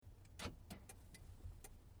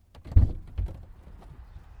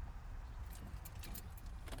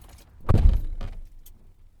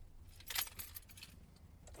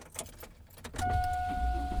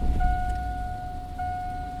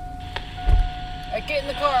get in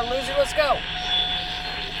the car, loser. Let's go.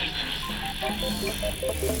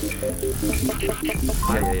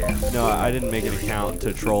 Yeah. No, I didn't make an account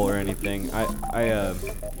to troll or anything. I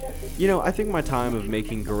think my time of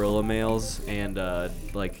making gorilla mails and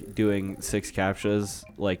like doing 6 captchas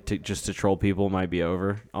like to troll people might be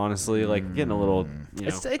over. Honestly, like getting a little.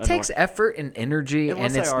 It takes effort and energy,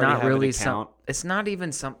 Unless and it's I already not have an really account. It's not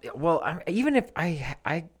even some. Well, even if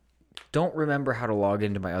I don't remember how to log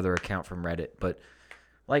into my other account from Reddit, but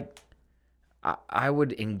like I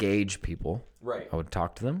would engage people. Right. I would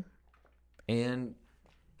talk to them, and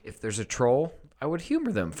if there's a troll, I would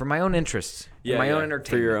humor them for my own interests, for my own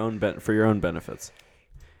entertainment. for your own benefits.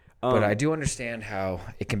 But I do understand how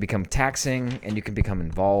it can become taxing, and you can become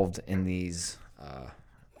involved in these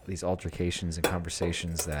altercations and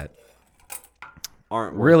conversations that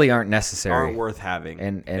aren't necessary, aren't worth having.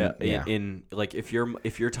 And in like if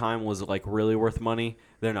your time was like really worth money,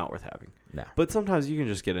 they're not worth having. No. But sometimes you can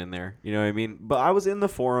just get in there. You know what I mean? But I was in the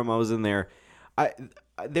forum. I was in there.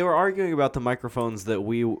 They were arguing about the microphones that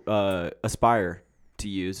we aspire to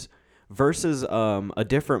use versus a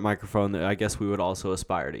different microphone that I guess we would also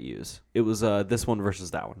aspire to use. It was this one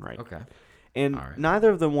versus that one, right? Okay. And All right. neither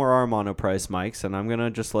of them were our monoprice mics, and I'm gonna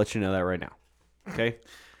just let you know that right now. Okay.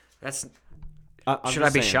 That's. I'm Should I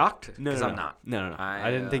just be saying. shocked? No, 'Cause no, I'm not. No. I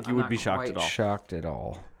didn't think you would be shocked at all. Shocked at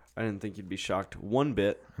all. I didn't think you'd be shocked one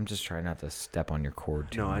bit. I'm just trying not to step on your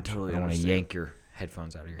cord too No, I much. totally I don't want to understand. yank your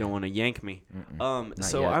headphones out of your Don't head. want to yank me. Not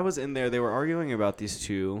So yet. I was in there. They were arguing about these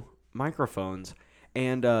 2 microphones,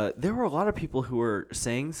 and there were a lot of people who were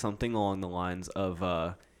saying something along the lines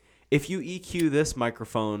of, if you EQ this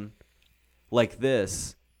microphone like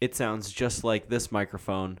this, it sounds just like this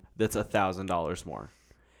microphone that's $1,000 more.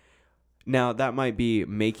 Now, that might be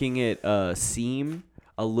making it seem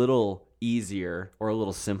a little easier or a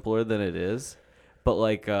little simpler than it is, but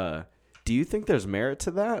like, do you think there's merit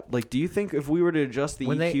to that? Like, do you think if we were to adjust the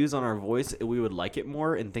EQs on our voice, we would like it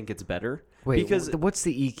more and think it's better? Wait, because what's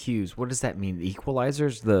the EQs? What does that mean? The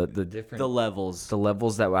equalizers, the different the levels, the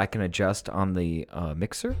levels that I can adjust on the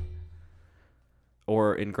mixer.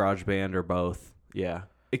 or in GarageBand or both, yeah.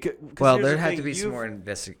 It could, 'cause Well, here's there'd the have thing, to be some you've- more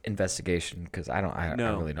investigation because I No,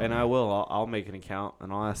 really don't and know. I will. I'll make an account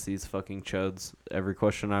and I'll ask these fucking chodes every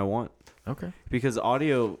question I want. Okay. Because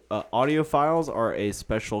audio files are a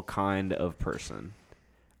special kind of person.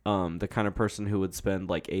 The kind of person who would spend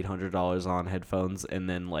like $800 on headphones and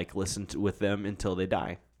then like listen with them until they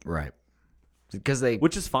die, Right. Because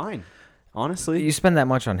which is fine, honestly. you spend that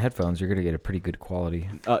much on headphones, you're gonna get a pretty good quality.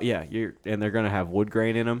 Yeah, and they're gonna have wood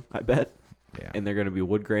grain in them, I bet. Yeah. And they're gonna be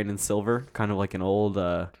wood grain and silver, kind of like an old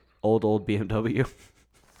BMW.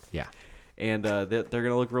 Yeah. And they're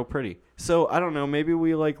gonna look real pretty. So I don't know. Maybe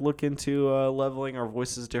we like look into leveling our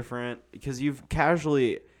voices different, because you've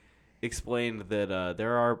casually explained that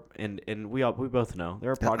there are, and we both know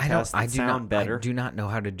there are podcasts that sound better. I do not know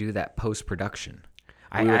how to do that post production.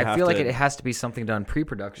 We would I have feel like to- it has to be something done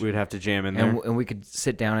pre-production. We'd have to jam in there. and we could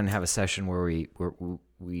sit down and have a session where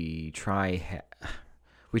we try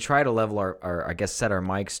to level our I guess set our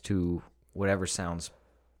mics to whatever sounds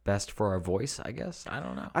best for our voice. I guess I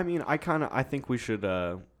don't know. I mean, I think we should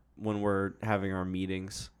when we're having our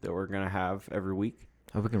meetings that we're gonna have every week.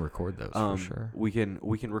 Oh, we can record those for sure. We can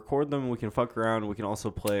record them. We can fuck around. We can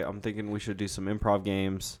also play. I'm thinking we should do some improv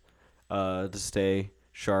games to stay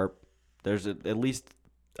sharp. There's at least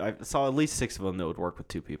I saw at least 6 of them that would work with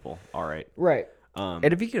 2 people. All right. Right. And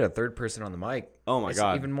if you get a third person on the mic, Oh my it's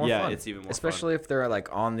God. even more Yeah, fun. it's even more especially if they're like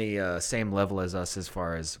on the same level as us as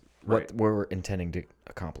far as what Right. we're intending to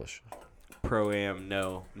accomplish. Pro am,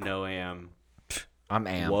 no am, I'm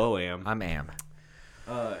am. whoa am. I'm am.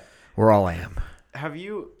 Uh, We're all am. have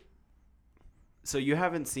you? So you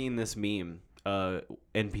haven't seen this meme,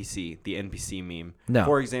 NPC, the NPC meme? No.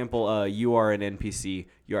 For example, you are an NPC.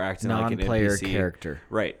 You're acting like an Non-player NPC. character.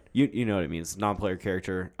 Right. You know what it means. Non-player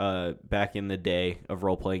character. Back in the day of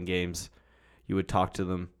role-playing games, you would talk to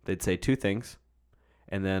them. They'd say 2 things,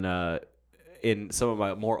 and then in some of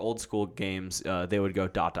my more old school games, they would go ...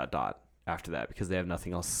 after that because they have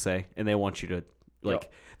nothing else to say, and they want you to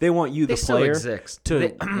they want you, the They still player, exist.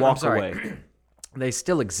 to I'm walk sorry. away. They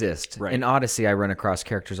still exist. Right. In Odyssey, I run across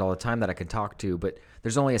characters all the time that I can talk to, but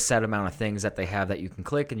there's only a set amount of things that they have that you can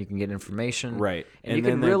click and you can get information. Right. And, And you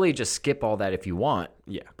then can really just skip all that if you want.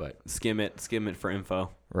 Yeah, But skim it for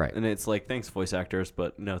info. Right. And it's like, thanks, voice actors,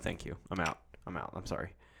 but no, thank you. I'm out. I'm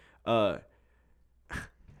sorry.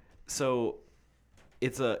 So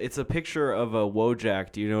it's a picture of a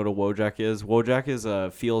Wojak. Do you know what a Wojak is? Wojak is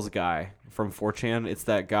a feels guy from 4chan. It's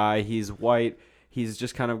that guy. He's white. He's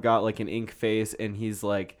just kind of got like an ink face, and he's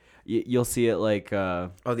like You'll see it like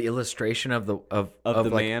Oh, the illustration of the the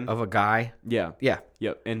man of a guy. Yeah. Yeah.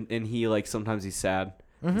 Yep. And he like sometimes he's sad.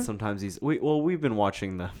 And sometimes we've been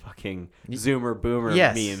watching the fucking Zoomer Boomer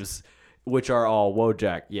Yes. memes, which are all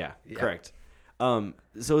Wojak. Yeah, correct.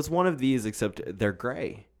 So it's one of these, except they're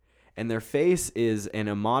gray, and their face is an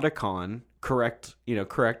emoticon. Correct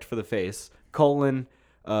for the face. Colon,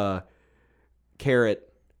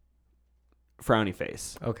 carrot, frowny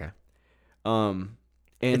face. Okay. And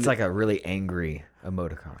It's like a really angry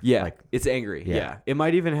emoticon. yeah, Like it's angry. Yeah. Yeah. It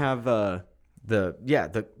might even have the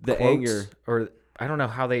quotes, anger. or I don't know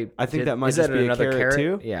how they. I think that might just be a carrot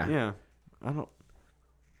too. Yeah. Yeah. I don't.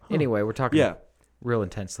 Anyway, we're talking Yeah. real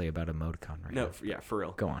intensely about emoticon right No. now. Yeah. For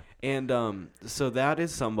real. Go on. And so that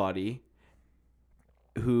is somebody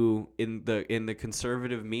who, in the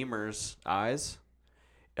conservative memers' eyes,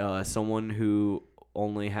 someone who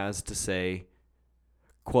only has to say,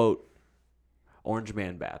 quote, "Orange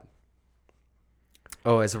Man bad."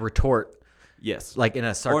 Oh, as a retort, Yes. like in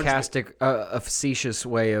a sarcastic, a facetious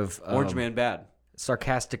way of Orange Man bad.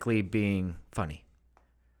 sarcastically being funny.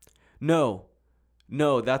 No,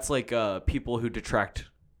 that's like people who detract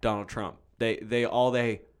Donald Trump. They all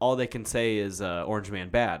they can say is Orange Man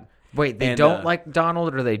bad. Wait, they And, don't like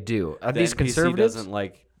Donald, or they do? Are The these NPC conservatives? doesn't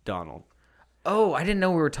like Donald. Oh, I didn't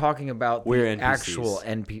know we were talking about We're the NPCs. actual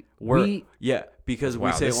NP. Yeah, because Wow,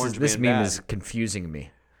 we say this Orange this Man meme bad. is confusing me.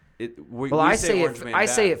 We I say say Orange it. Man I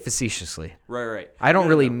say bad. it facetiously. Right. I don't No,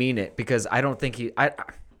 really no. mean it because I don't think he.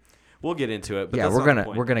 We'll get into it. But Yeah, that's we're not the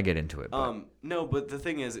point. we're gonna get into it. But, No, but the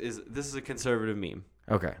thing is this is a conservative meme.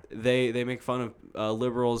 okay. They make fun of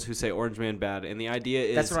liberals who say Orange Man bad, and the idea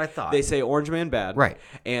is That's what I thought. They say Orange Man bad, Right.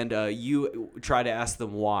 And you try to ask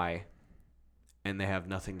them why, and they have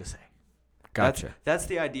nothing to say. Gotcha. That's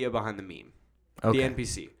the idea behind the meme, Okay. the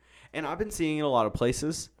NPC, and I've been seeing it a lot of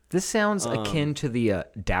places. This sounds akin to the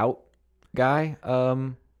doubt guy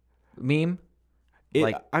meme.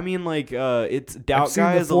 I mean, it's doubt seen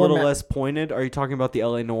guy the is a little format- less pointed. Are you talking about the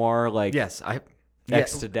LA Noir Yes,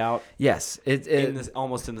 X to doubt? Yes,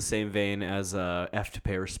 Almost in the same vein as F to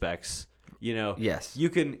pay respects. You know, yes. you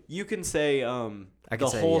can say I the can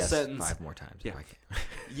say whole yes sentence 5 more times. Yeah. if I can.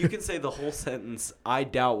 You can say the whole sentence, "I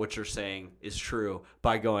doubt what you're saying is true,"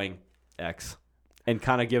 by going X and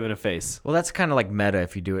kind of giving a face. Well, that's kind of like meta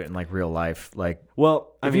if you do it in like real life. Like,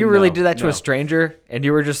 Well, if you really do that to a stranger and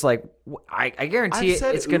you were just like, I guarantee I've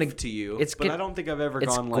said it's gonna to you, it's but get- I don't think I've ever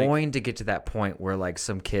it's gone like going to get to that point where like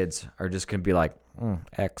some kids are just gonna be like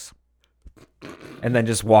X, and then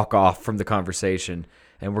just walk off from the conversation,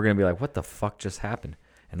 and we're gonna be like, what the fuck just happened?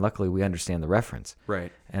 And luckily we understand the reference. right.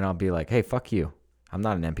 And I'll be like, hey, fuck you. I'm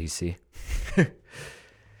not an NPC.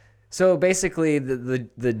 So basically,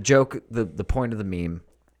 the joke, the point of the meme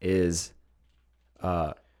is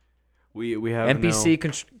We have NPC,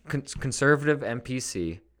 conservative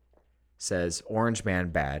NPC says Orange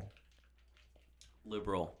Man bad.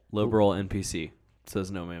 liberal NPC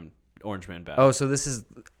says no man, Orange Man bad. Oh, so this is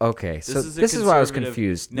okay. So is a this is why I was conservative-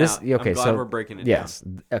 confused. Now, Okay, I'm glad so we're breaking it yes,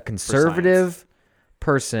 a conservative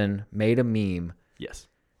person made a meme yes.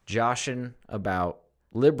 joshing about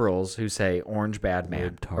liberals who say Orange bad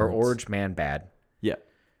man or Libtards. Orange Man bad, Yeah.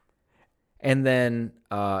 and then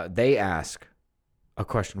they ask a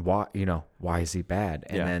question: why is he bad?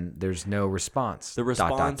 And Yeah. then there's no response. The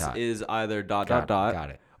response is either dot. Got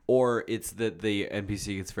it. Or it's that the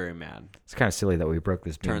NPC gets very mad. It's kind of silly that we broke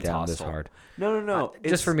this meme Turns down this hostile. hard. No.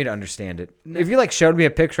 Just for me to understand it. If you like showed me a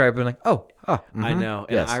picture, I'd be like, oh, I mhm, know,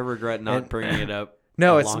 and yes. I regret not bringing it up.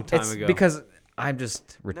 No, a it's long time it's ago. because I'm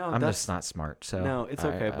just No, I'm that's- just not smart. So No, it's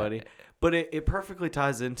okay, buddy. But it perfectly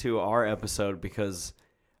ties into our episode because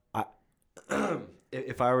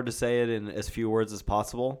if I were to say it in as few words as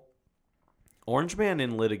possible, Orange Man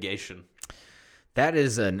in litigation, That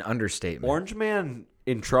is an understatement. Orange Man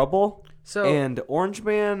in trouble, So- and Orange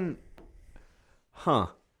Man, huh.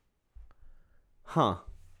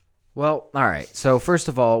 Well, all right. So first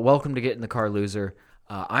of all, welcome to Get in the Car Loser.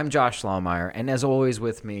 I'm Josh Lawmeyer, and as always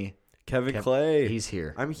with me, Kevin Clay. he's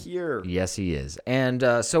here. I'm here. Yes, he is. And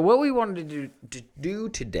so what we wanted to do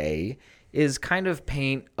today is kind of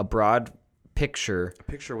paint a broad picture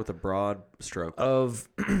Picture with a broad stroke. of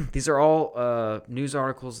these are all news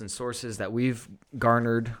articles and sources that we've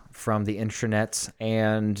garnered from the intranets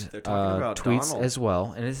and They're talking about tweets Donald. as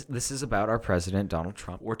well. And this is about our president, Donald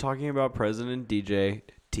Trump. We're talking about President DJ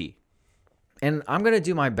T. And I'm going to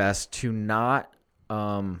do my best to not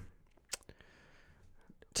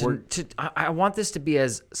I want this to be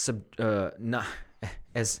as not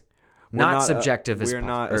We're not subjective as we're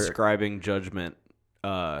not possible. ascribing judgment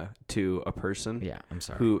to a person. Yeah, I'm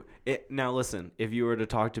sorry. Now listen, if you were to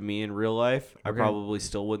talk to me in real life, I probably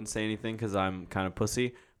still wouldn't say anything because I'm kind of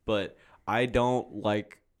pussy. But I don't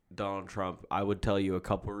like Donald Trump. I would tell you a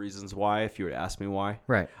couple reasons why if you were to ask me why.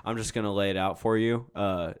 Right. I'm just gonna lay it out for you.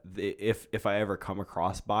 If I ever come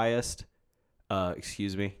across biased,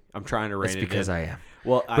 excuse me. I'm trying to rein It's it because in. I am.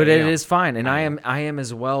 Well, But I it am. is fine, and I am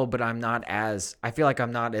as well. But I'm not as. I feel like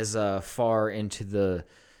I'm not as far into the.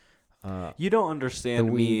 You don't understand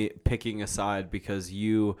The me picking a side because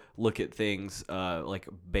you look at things like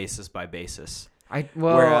basis by basis. I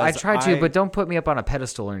Whereas try to, but don't put me up on a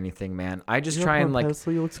pedestal or anything, man. I just try and like.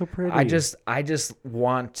 You look so pretty. I just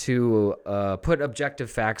want to put objective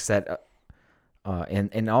facts that,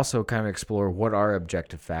 and also kind of explore what are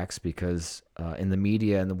objective facts because in the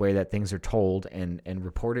media and the way that things are told and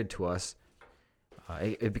reported to us,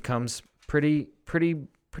 it becomes pretty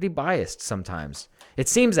biased sometimes. It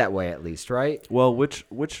seems that way at least, right? Well, which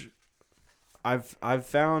I've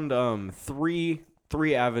found three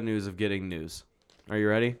avenues of getting news. Are you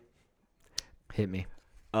ready? Hit me.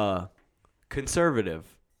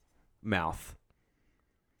 Conservative mouth.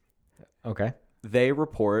 Okay. They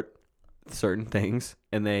report certain things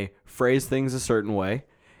and they phrase things a certain way.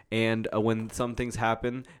 And when some things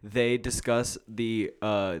happen, they discuss the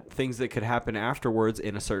things that could happen afterwards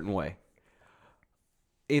in a certain way.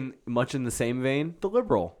 In the same vein, the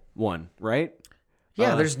liberal one, right?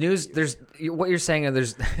 Yeah, there's news. There's what you're saying.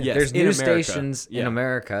 There's Yes, there's in news America. stations Yeah. in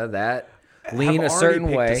America that lean a already certain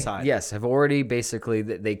picked a way. side. Yes, have already basically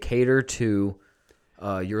they cater to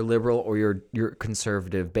your liberal or your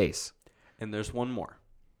conservative base. And there's one more.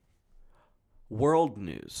 World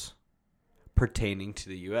news pertaining to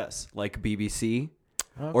the U.S., like BBC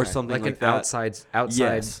or something like an that. outside.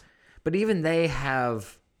 Yes. But even they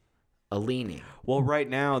have a leaning. Well, right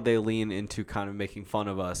now they lean into kind of making fun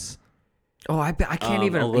of us. Oh, I can't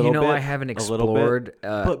even. A little bit, I haven't a little bit. explored.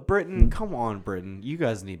 But Britain, come on, Britain, you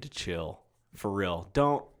guys need to chill for real.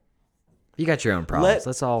 Don't You got your own problems.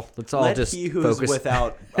 Let's all let just he who's focus.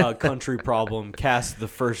 without a country problem cast the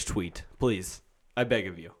first tweet, please. I beg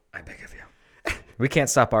of you. I beg of you. We can't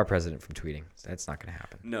stop our president from tweeting. That's not going to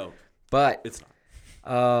happen. No, But it's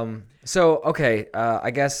not. so okay. I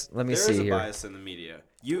guess let me There see is a here. bias in the media.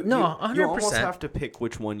 You 100%. almost have to pick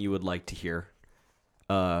which one you would like to hear.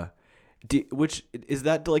 Which is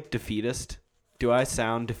that like defeatist? Do I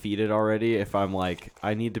sound defeated already if I'm like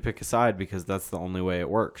I need to pick a side because that's the only way it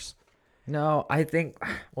works? No, I think.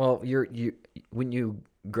 Well, you when you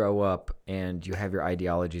grow up and you have your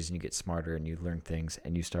ideologies and you get smarter and you learn things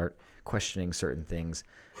and you start questioning certain things,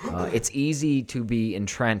 it's easy to be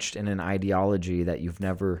entrenched in an ideology that you've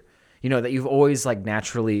never, that you've always like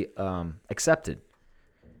naturally accepted.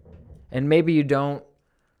 And maybe you don't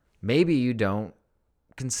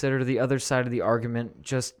consider the other side of the argument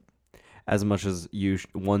just As much as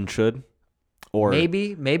one should, or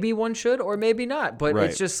maybe one should or maybe not. But Right.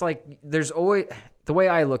 it's just like there's always the way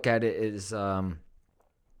I look at it is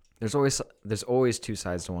there's always two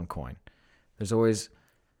sides to one coin. There's always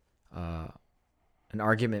an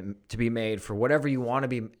argument to be made for whatever you want to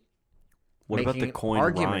be. What about making the coin an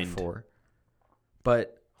argument rind? for?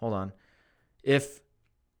 But hold on, if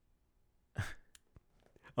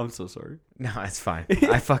I'm so sorry. no, it's fine.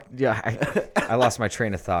 I lost my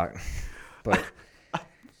train of thought. But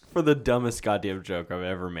For the dumbest goddamn joke I've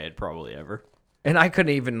ever made, probably ever. and I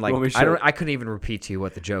couldn't even You want me to I couldn't even repeat to you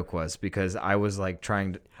what the joke was because I was like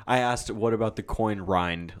trying to. I asked, what about the coin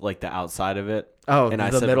rind, like the outside of it? Oh, and I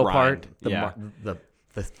the said middle rind. part,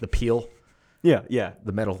 the peel, Yeah.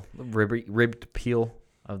 the metal ribbed peel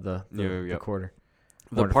of the Yeah. quarter.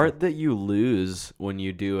 The Wonderful. part that you lose when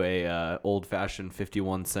you do a old fashioned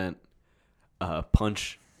 51-cent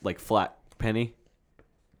punch, like flat penny.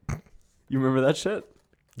 You remember that shit?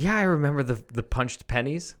 Yeah, I remember the punched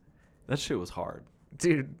pennies, That shit was hard.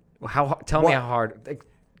 dude. Tell me how hard.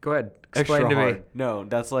 Go ahead, explain Extra to hard. me. No,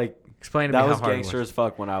 that's like Explain to that me was how hard gangster it as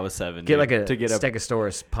fuck when I was 7. Get dude, like a to get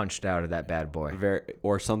stegosaurus punched out of that bad boy.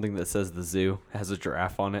 or something that says the zoo has a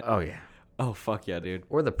giraffe on it. Oh yeah, Oh fuck yeah, dude.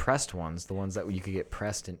 or the pressed ones, the ones that you could get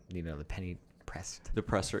pressed and the penny pressed. The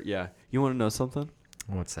presser, yeah. You want to know something?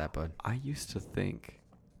 What's that, bud? I used to think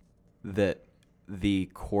that the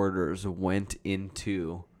quarters went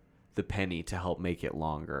into the penny to help make it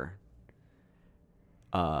longer.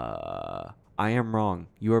 I am wrong.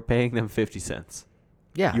 You are paying them 50 cents.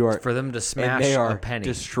 Yeah, You are- for them to And smash they a are penny,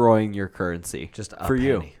 destroying your currency. just a for penny.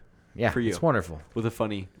 you. Yeah, For you. it's wonderful. With a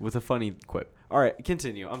funny quip. All right,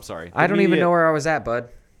 continue. I'm sorry. I don't even know where I was at, bud.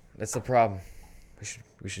 That's the problem.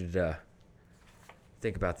 We should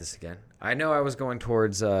think about this again. I know I was going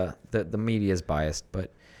towards the media's biased,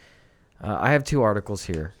 but I have two articles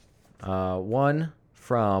here. One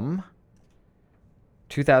from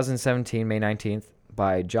 2017, May 19th,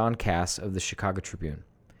 by John Cass of the Chicago Tribune.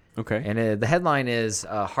 Okay. And the headline is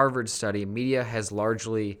Harvard study, media has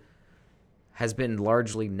been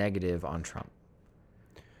largely negative on Trump.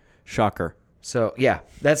 Shocker. So, yeah,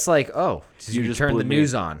 that's like, oh, You you just turn blew the me.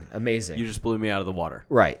 news on. Amazing. You just blew me out of the water.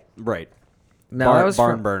 Right. Right. Now, that was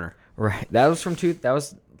Barn from, burner. right. That was from that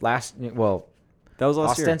was last, well, That was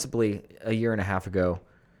last year. ostensibly a year and a half ago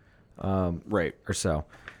Right. or so.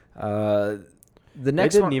 The They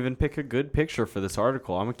next didn't one. even pick a good picture for this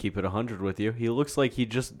article. I'm gonna keep it 100 with you. He looks like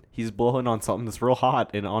he's blowing on something that's real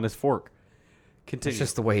hot and on his fork. Continue. It's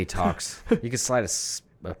just the way he talks. You could slide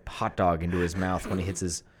a hot dog into his mouth when he hits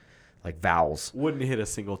his vowels. Wouldn't hit a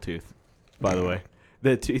single tooth, by the way.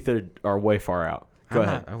 The teeth are way far out. Go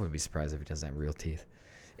ahead. I wouldn't be surprised if he doesn't have real teeth.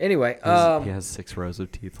 Anyway, He has 6 rows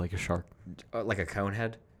of teeth like a shark. like a cone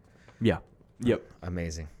head. Yeah. Yep.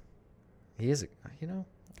 Amazing. He is,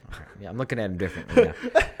 yeah, I'm looking at him differently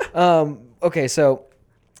now. Okay, so,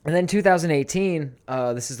 and then 2018,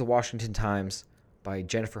 this is the Washington Times by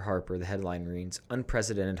Jennifer Harper. The headline reads,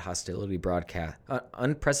 Unprecedented hostility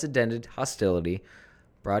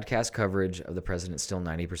broadcast coverage of the president still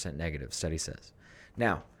 90% negative, study says.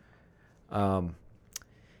 Now,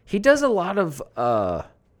 he does a lot of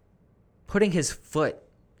putting his foot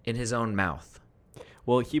in his own mouth.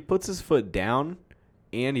 Well, he puts his foot down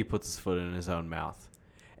and he puts his foot in his own mouth.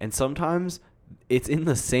 And sometimes it's in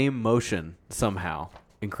the same motion somehow,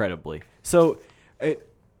 incredibly. So,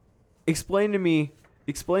 explain to me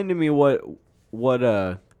what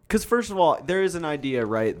cuz first of all, there is an idea,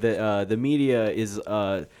 right, that the media is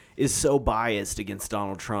so biased against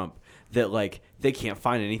Donald Trump that like they can't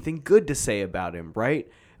find anything good to say about him, right?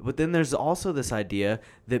 But then there's also this idea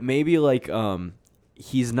that maybe like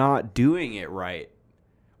he's not doing it right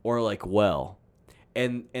or like well.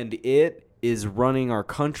 And it is running our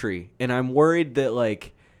country. And I'm worried that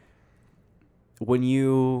like when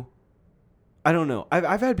I don't know.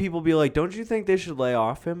 I've had people be like, "Don't you think they should lay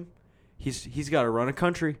off him? He's got to run a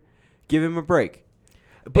country. Give him a break."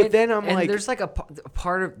 But then I'm like, there's like a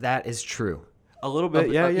part of that is true. a little bit,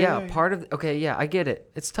 yeah. Part of I get it.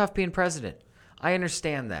 It's tough being president. I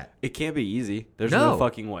understand that. It can't be easy. There's no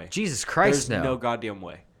fucking way. Jesus Christ, There's no. no goddamn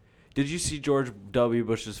way. Did you see George W.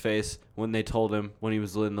 Bush's face when they told him when he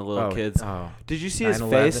was letting the little kids? Oh. Did you see his 9/11?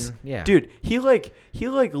 face? Yeah. Dude, he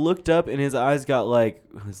looked up and his eyes got like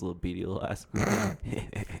his little beady little eyes.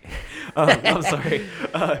 I'm sorry.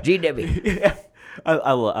 GW. Yeah.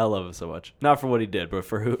 I love him so much. Not for what he did, but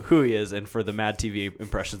for who he is and for the Mad TV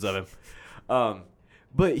impressions of him.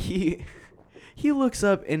 But he looks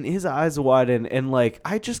up and his eyes widen and like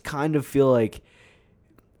I just kind of feel like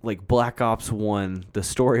Black Ops 1, the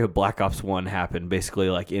story of Black Ops 1 happened basically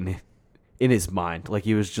like in his mind. Like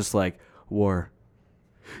he was just like war.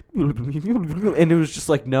 And it was just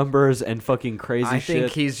like numbers and fucking crazy shit. I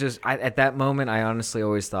think he's just at that moment I honestly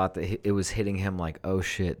always thought that it was hitting him like, "Oh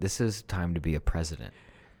shit, this is time to be a president."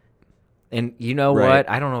 And you know Right. what?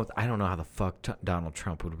 I don't know how the fuck Donald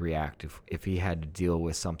Trump would react if he had to deal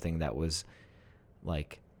with something that was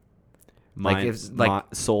like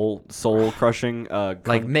soul crushing,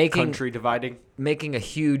 like making country dividing, making a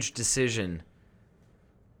huge decision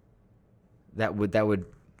that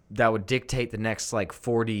would dictate the next like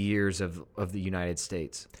 40 years of the United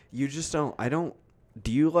States. You just don't.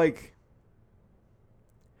 Do you like?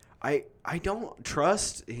 I don't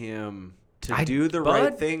trust him to do the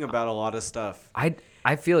right thing about a lot of stuff.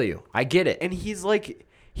 I feel you. I get it. And he's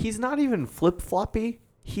not even flip floppy.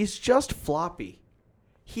 He's just floppy.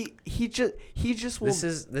 He just will.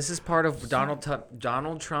 This is part of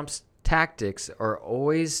Donald Trump's tactics are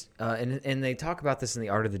always and they talk about this in The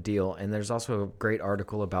Art of the Deal, and there's also a great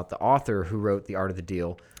article about the author who wrote The Art of the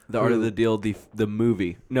Deal. The Art of the Deal, the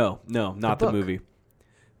movie. No, not the movie.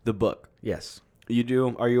 The book. Yes. You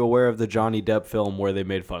do? Are you aware of the Johnny Depp film where they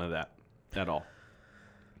made fun of that at all?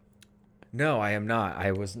 No, I am not.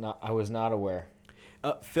 I was not aware.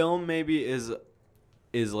 Film maybe is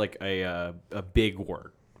like a big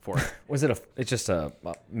word for it. Was it it's just a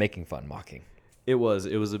making fun, mocking? It was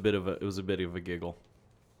a bit of a giggle.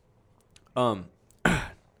 I'm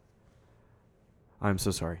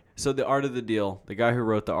so sorry. So The Art of the Deal, the guy who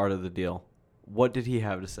wrote The Art of the Deal, what did he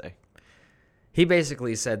have to say? He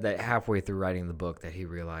basically said that halfway through writing the book that he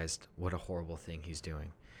realized what a horrible thing he's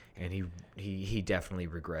doing, and he definitely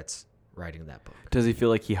regrets writing that book. Does he feel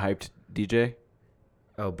like he hyped DJ?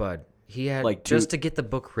 Oh, bud, he had Like just to get the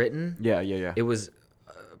book written. Yeah. It was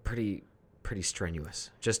pretty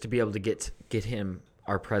strenuous just to be able to get him,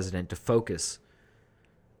 our president, to focus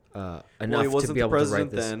enough Well, he to wasn't be the able to write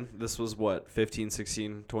president this. then. This was what, 15,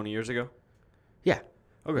 16, 20 years ago? Yeah.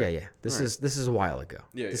 Okay. Yeah. This All right. is a while ago.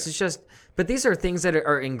 Yeah, This yeah. is just, but these are things that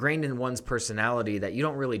are ingrained in one's personality that you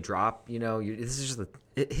don't really drop. This is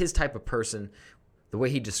just his type of person. The way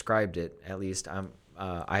he described it, at least.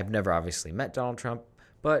 I've never obviously met Donald Trump,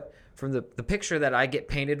 but from the picture that I get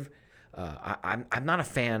painted, I'm not a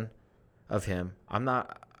fan of him. I'm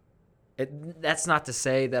not. That's not to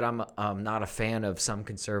say that I'm not a fan of some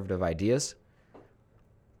conservative ideas,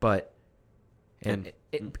 but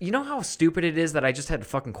you know how stupid it is that I just had to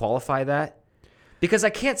fucking qualify that? Because I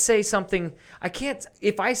can't say something. I can't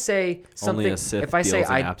if I say something. Only a Sith If I say deals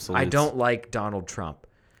in I absolutes. don't like Donald Trump,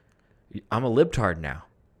 I'm a libtard now.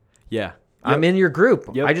 Yeah. I'm in your group.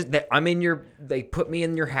 Yep. I'm in your. They put me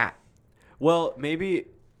in your hat. Well, maybe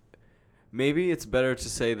it's better to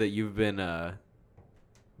say that you've been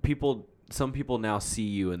people. Some people now see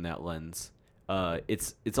you in that lens.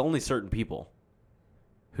 It's only certain people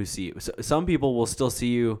who see you. So, some people will still see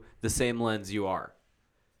you the same lens you are.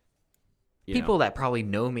 You People know? that probably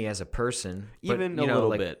know me as a person, but, Even you a know, little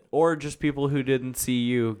like, bit, or just people who didn't see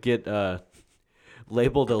you get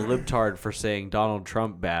labeled a libtard for saying Donald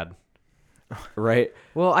Trump bad, right?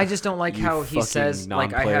 Well, I just don't like You how he fucking says.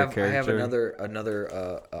 Like non-player I have character.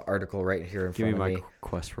 another article right here in Give me front of my me.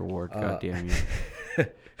 quest reward. God damn you.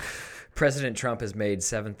 President Trump has made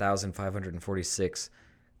 7,546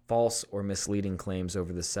 false or misleading claims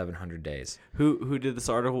over the 700 days. Who did this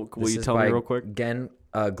article? Will This you is tell me by real quick?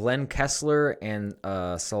 Glenn Kessler and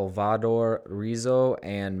Salvador Rizzo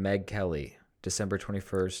and Meg Kelly, December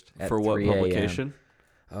 21st at For what 3 a.m. publication?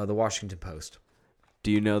 The Washington Post.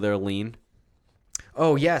 Do you know their lean?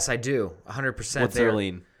 Oh, yes, I do. 100%. What's their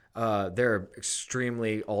lean? They're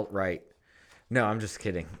extremely alt-right. No, I'm just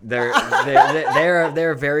kidding. They're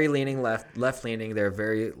very leaning left leaning. They're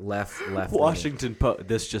very left. Washington Post.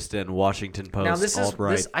 This just in. Washington Post. Now this is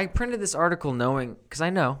alt-right. this. I printed this article knowing because I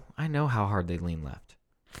know how hard they lean left,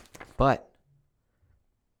 but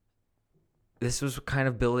this was kind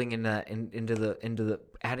of building into the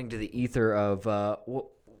adding to the ether of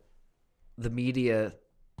the media.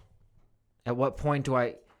 At what point do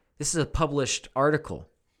I? This is a published article.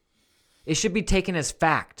 It should be taken as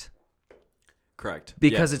fact. Correct.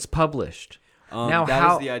 Because it's published. Now, that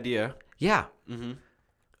how? is the idea. Yeah. Mm-hmm.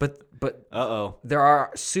 But Uh-oh. there are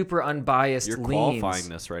super unbiased You're leans. qualifying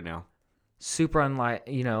this right now. Super unlike,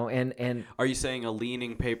 and Are you saying a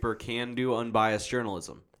leaning paper can do unbiased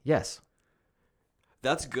journalism? yes,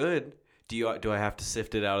 That's good. Do I have to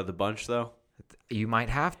sift it out of the bunch though? you might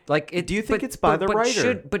have like it. Do you think it's by the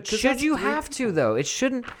writer? Should you have to though? It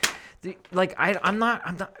shouldn't. I'm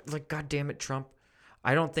not like, God damn it, Trump.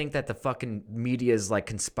 I don't think that the fucking media is like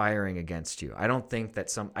conspiring against you. I don't think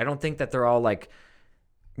that they're all like,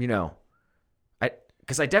 because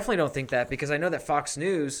I definitely don't think that, because I know that Fox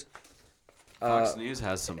News. Fox News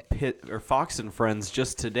has some Fox and Friends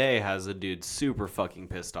just today has a dude super fucking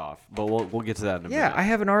pissed off. But we'll get to that in a minute. Yeah, I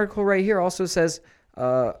have an article right here. Also says,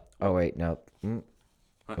 oh wait, no.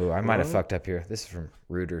 Oh, I might have fucked up here. This is from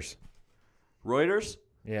Reuters. Reuters?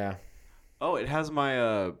 Yeah. Oh, it has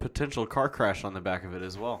my potential car crash on the back of it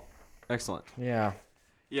as well. Excellent. Yeah.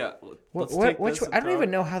 Yeah. What? Let's take Which? this I don't and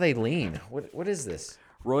even know how they lean. What is this?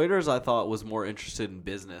 Reuters, I thought, was more interested in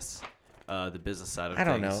business, the business side of things.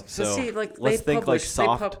 I don't know. So see, like let's think like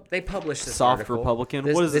they published this soft article. Republican.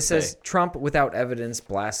 This, What does this it says say? Trump without evidence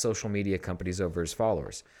blasts social media companies over his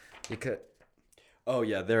followers. Because Oh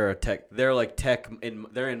yeah, they're a tech. They're like tech.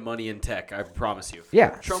 They're in money in tech. I promise you. yeah,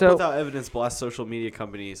 Trump so without evidence blasts social media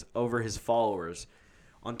companies over his followers.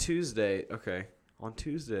 On Tuesday,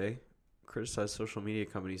 criticized social media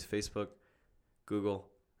companies Facebook, Google,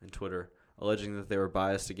 and Twitter, alleging that they were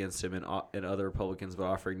biased against him and other Republicans, but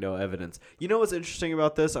offering no evidence. You know what's interesting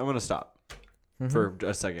about this? I'm going to stop for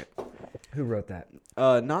a second. who wrote that?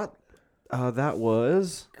 That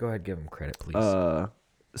was Go ahead, give him credit, please.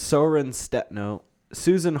 Soren Stetno.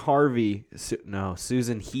 Susan Harvey.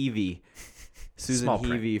 Susan Heavey. Susan Small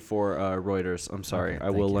print. Heavey for Reuters. I'm sorry. Okay, I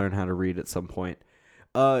will thank you. learn how to read at some point.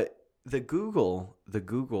 The Google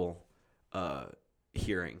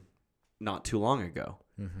hearing not too long ago.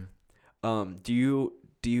 Mm-hmm. Do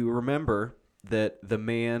you remember that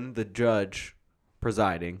the judge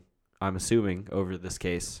presiding, I'm assuming, over this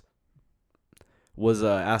case, was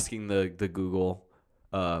asking the Google,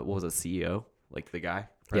 what was it, CEO, like the guy?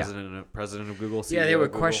 President of Google. CEO Yeah, they were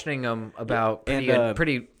of Google. questioning him about And,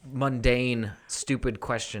 pretty mundane, stupid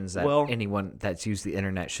questions that Well- anyone that's used the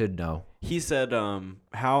internet should know. He said,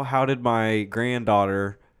 how did my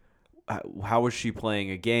granddaughter, how was she playing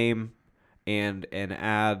a game and an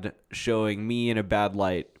ad showing me in a bad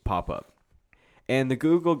light pop up? And the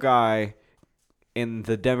Google guy and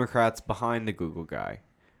the Democrats behind the Google guy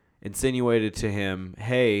insinuated to him,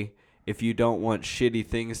 hey, if you don't want shitty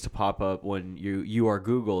things to pop up when you are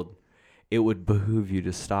Googled, it would behoove you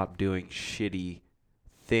to stop doing shitty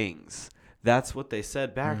things. That's what they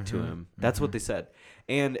said back to him. That's what they said.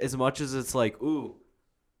 And as much as it's like, ooh,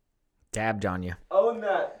 dabbed on you. own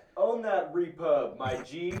that repub, my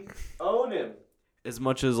G. Own him. As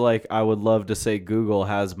much as like I would love to say Google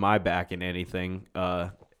has my back in anything,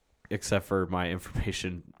 except for my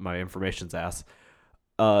information's ass.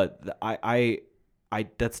 I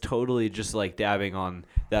that's totally just like dabbing on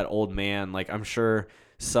that old man. Like I'm sure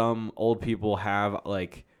some old people have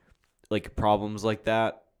like problems like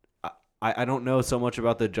that. I don't know so much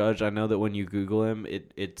about the judge. I know that when you Google him,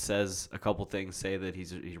 it says a couple things say that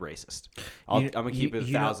he's racist. I'm gonna keep it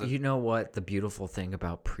 1,000. You know what the beautiful thing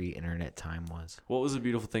about pre-internet time was? What was the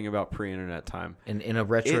beautiful thing about pre-internet time? In a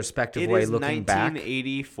retrospective it way, is looking back,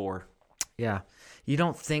 1984. yeah, you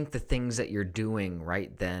don't think the things that you're doing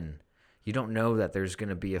right then. You don't know that there's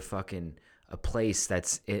gonna be a place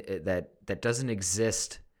that doesn't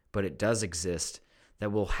exist, but it does exist,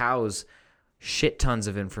 that will house shit tons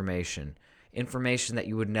of information that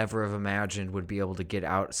you would never have imagined would be able to get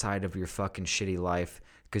outside of your fucking shitty life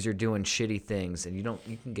because you're doing shitty things and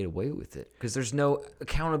you can get away with it because there's no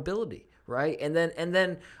accountability, right? And then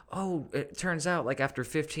it turns out like after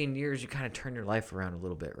 15 years you kind of turn your life around a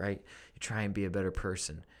little bit, right? You try and be a better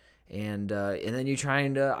person, and then you try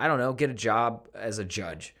and I don't know, get a job as a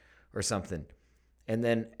judge or something, and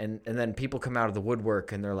then people come out of the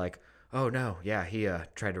woodwork and they're like, oh no, yeah, he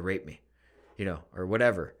tried to rape me, or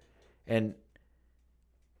whatever. And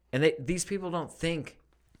these people don't think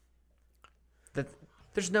that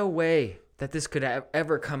there's no way that this could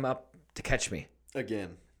ever come up to catch me.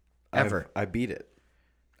 Again. Ever. I beat it.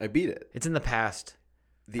 It's in the past.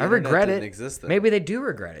 The I internet regret didn't it. exist then. Maybe they do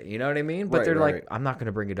regret it. You know what I mean? But Right, they're right, like, right. I'm not going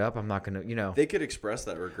to bring it up. I'm not going to, They could express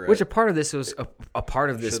that regret. Which a part of this was a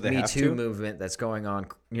part of this Should they Me have Too to? movement that's going on,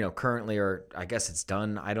 currently, or I guess it's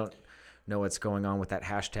done. I don't know what's going on with that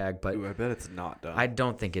hashtag, but Ooh, I bet it's not done. I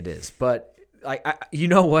don't think it is. But you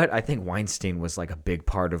know what? I think Weinstein was like a big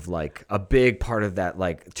part of that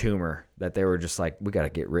like tumor that they were just like, we got to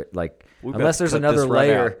get rid. Like We unless better there's cut another this right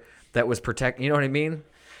layer out. that was protect. You know what I mean?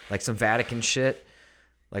 Like some Vatican shit,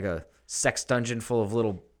 like a sex dungeon full of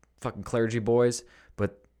little fucking clergy boys,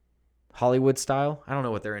 but Hollywood style. I don't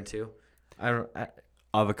know what they're into.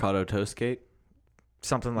 Avocado Toastgate?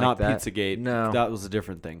 Something like Not that. Pizzagate. No, That was a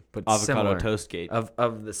different thing. but Avocado similar. Toastgate.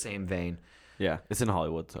 of the same vein. Yeah, it's in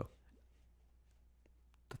Hollywood, so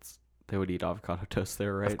they would eat avocado toast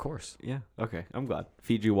there, right? Of course. Yeah. Okay. I'm glad.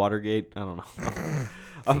 Fiji Watergate. I don't know.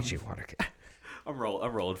 Fiji Watergate. I'm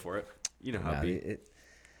rolling for it. You know how it be.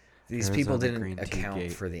 These people Arizona green didn't tea account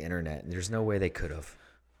gate. for the internet. There's no way they could have.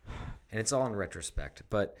 And it's all in retrospect.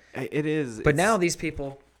 But It is. But now these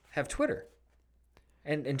people have Twitter.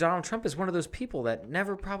 And Donald Trump is one of those people that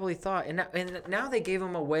never probably thought. And now they gave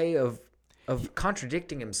him a way of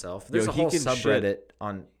contradicting himself. There's a he whole can subreddit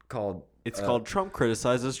called It's called Trump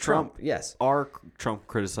Criticizes Trump. Yes. Our Trump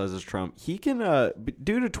Criticizes Trump. He can,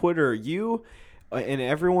 due to Twitter, you and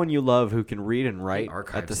everyone you love who can read and write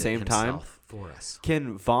at the same time for us.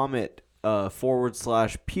 can vomit /puke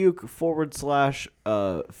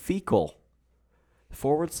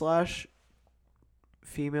 /fecal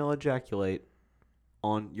 /female ejaculate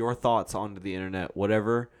on your thoughts onto the internet,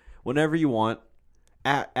 whenever you want,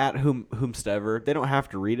 at whomstever. They don't have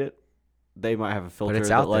to read it. They might have a filter it's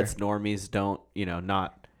that out lets there. normies don't,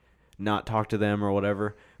 not talk to them or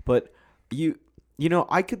whatever. But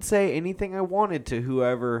I could say anything I wanted to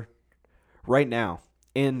whoever right now.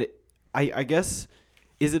 And I guess,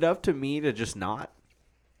 is it up to me to just not?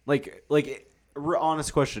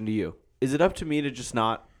 Honest question to you. Is it up to me to just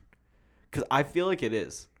not? Because I feel like it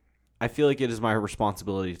is. I feel like it is my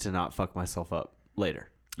responsibility to not fuck myself up later.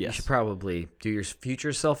 You Yes. should probably do your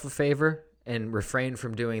future self a favor and refrain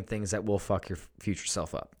from doing things that will fuck your future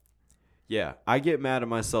self up. Yeah. I get mad at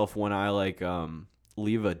myself when I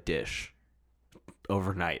leave a dish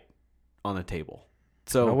overnight on the table.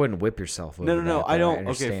 So I wouldn't whip yourself over No. that, I but don't. Okay,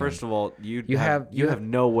 understand. first of all, you have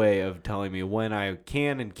no way of telling me when I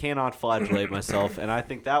can and cannot flagellate myself, and I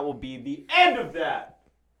think that will be the end of that.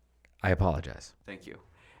 I apologize. Thank you.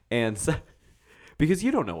 And so, because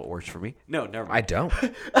you don't know what works for me. No, never mind. I don't.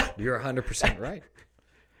 You're 100% right.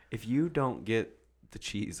 If you don't get the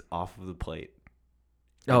cheese off of the plate,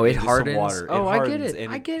 Oh, it into some hardens. water, Oh, I get hardens it.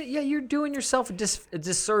 and I get it. Yeah, you're doing yourself a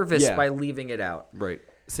disservice Yeah. by leaving it out. right.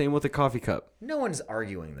 Same with a coffee cup. No one's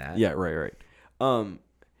arguing that. Yeah, right.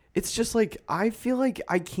 It's just like I feel like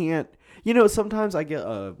I can't. Sometimes I get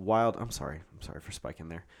a wild. I'm sorry, I'm sorry for spiking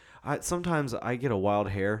there. Sometimes I get a wild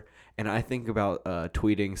hair, and I think about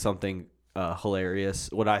tweeting something hilarious,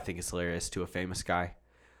 what I think is hilarious to a famous guy.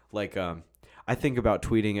 Like, I think about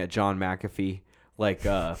tweeting at John McAfee. Like,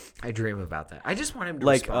 I dream about that. I just want him to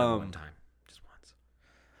like, respond one time, just once.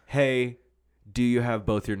 hey, do you have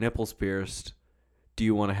both your nipples pierced? Do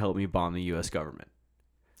you want to help me bomb the U.S. government?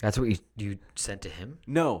 That's what you sent to him?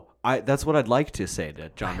 No, that's what I'd like to say to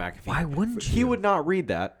John McAfee. Why wouldn't you? He would not read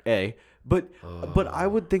that, but I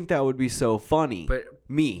would think that would be so funny. But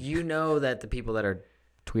me, you know that the people that are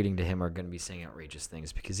tweeting to him are going to be saying outrageous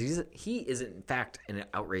things because he is in fact an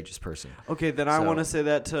outrageous person. Okay, then I want to say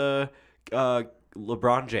that to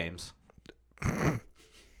LeBron James.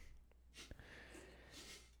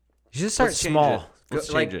 You should start Let's change small. it. Let's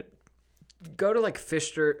change it. Go to like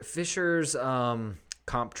Fisher's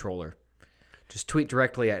comptroller. Just tweet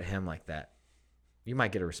directly at him like that. You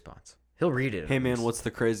might get a response. He'll read it. Hey man, what's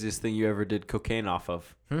the craziest thing you ever did cocaine off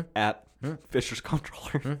of? At Fisher's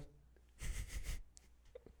comptroller.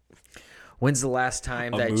 When's the last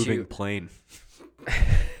time that moving plane?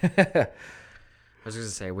 I was going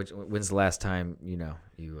to say, when's the last time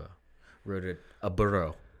you rode a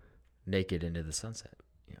burro naked into the sunset?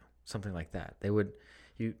 Something like that. They would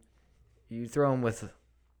you throw them with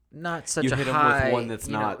not such you a hit high, them with one that's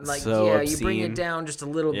not like so obscene. You bring it down just a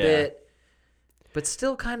little bit, but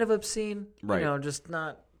still kind of obscene. Right. Just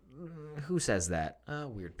not. Who says that?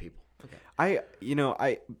 Weird people. Okay.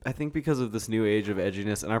 I think because of this new age of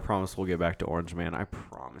edginess, and I promise we'll get back to Orange Man. I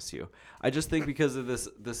promise you. I just think because of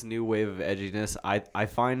this new wave of edginess, I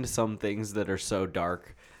find some things that are so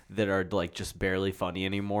dark that are like just barely funny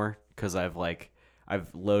anymore because I've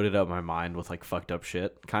loaded up my mind with like fucked up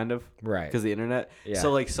shit, kind of, Right? Because the internet. Yeah.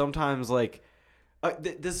 So like sometimes like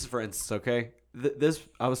this is for instance, okay. This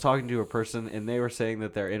I was talking to a person and they were saying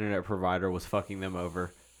that their internet provider was fucking them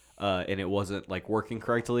over. And it wasn't like working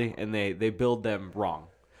correctly, and they billed them wrong,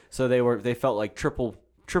 so they felt like triple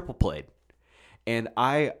played, and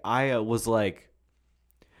I was like,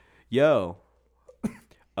 yo,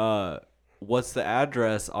 what's the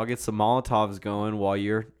address? I'll get some Molotovs going while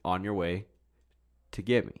you're on your way to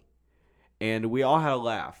get me, and we all had a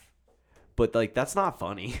laugh, but like that's not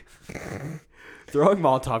funny. Throwing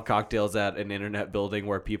Molotov cocktails at an internet building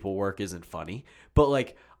where people work isn't funny, but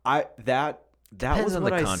like that Depends was on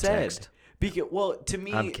what the I context. said.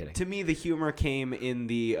 To me, the humor came in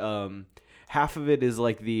the half of it is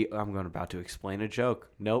like I'm about to explain a joke.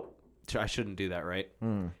 Nope, I shouldn't do that, right?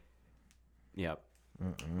 Yep.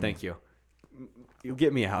 Thank you. You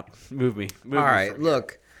get me out. Move me. All right.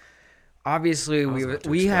 Look, obviously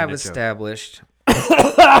we have established.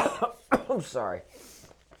 I'm sorry.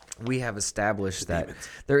 We have established that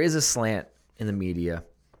there is a slant in the media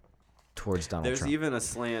towards Donald Trump. There's even a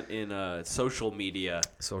slant in social media.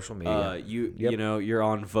 Social media. You know, you're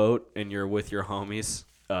on Vote and you're with your homies.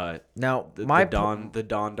 Now, the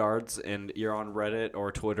Don Dards, and you're on Reddit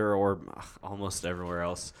or Twitter or almost everywhere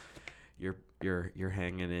else. You're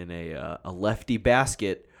hanging in a lefty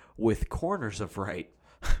basket with corners of right.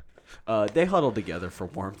 They huddle together for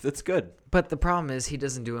warmth. It's good. But the problem is he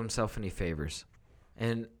doesn't do himself any favors.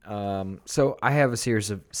 And so I have a series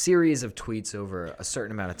of tweets over a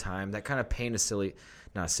certain amount of time that kind of paint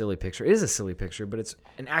not a silly picture. It is a silly picture, but it's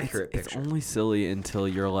an accurate picture. It's only silly until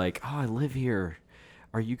you're like, oh, I live here.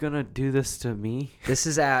 Are you going to do this to me? This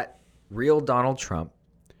is at real Donald Trump.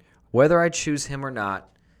 Whether I choose him or not,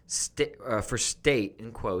 for state,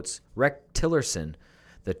 in quotes, Rex Tillerson,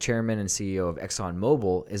 the chairman and CEO of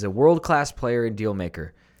ExxonMobil, is a world-class player and deal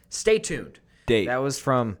maker. Stay tuned. Date. That was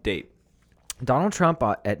from Donald Trump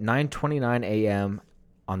at 9:29 a.m.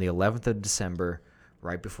 on the 11th of December,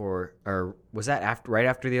 right before, or was that right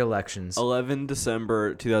after the elections? 11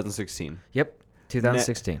 December 2016. Yep,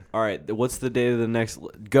 2016. All right, what's the date of the next?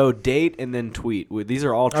 Go date and then tweet. These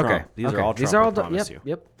are all Trump. Okay. These are all Trump. I promise you.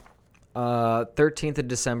 Yep. 13th of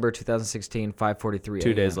December 2016, 5:43 a.m.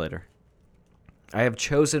 2 days later. I have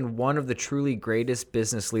chosen one of the truly greatest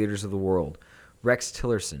business leaders of the world, Rex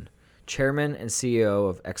Tillerson, Chairman and CEO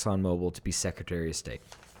of ExxonMobil, to be Secretary of State.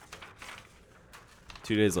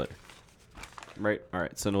 2 days later. Right. All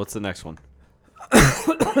right. So what's the next one?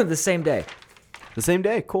 The same day. The same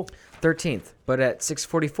day. Cool. 13th, but at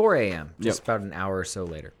 6:44 a.m., just Yep. about an hour or so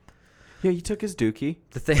later. Yeah, he took his dookie.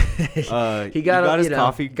 The thing he got his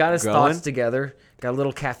coffee, got his going. thoughts together, got a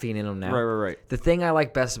little caffeine in him now. Right. The thing I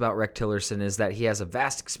like best about Rex Tillerson is that he has a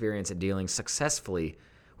vast experience at dealing successfully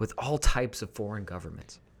with all types of foreign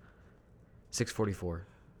governments. 6:44,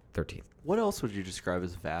 13th. What else would you describe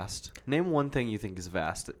as vast? Name one thing you think is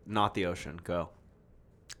vast, not the ocean. Go.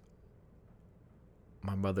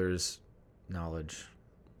 My mother's knowledge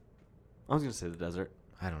I was gonna say the desert.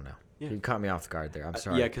 I don't know. Yeah. You caught me off guard there. I'm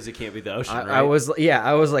sorry. Yeah, because it can't be the ocean. Right? I was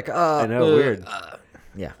like, I know, weird.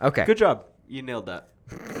 Yeah. Okay. Good job. You nailed that.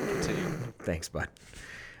 Continue. Thanks, bud.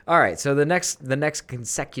 All right. So the next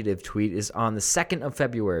consecutive tweet is on the 2nd of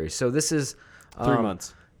February. So this is 3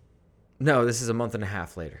 months. No, this is a month and a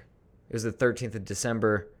half later. It was the 13th of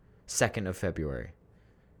December, 2nd of February,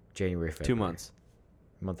 January, February. 2 months.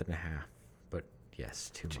 Month and a half. But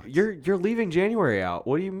yes, 2 months. You're leaving January out.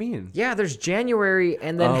 What do you mean? Yeah, there's January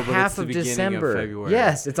and then but half it's the of beginning of December. February.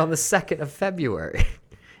 Yes, it's on the 2nd of February.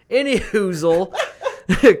 Any hoozle.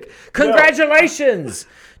 Congratulations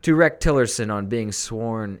to Rex Tillerson on being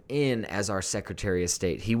sworn in as our Secretary of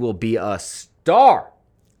State. He will be a star.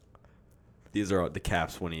 These are the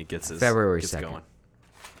caps when he gets February gets 2nd. going.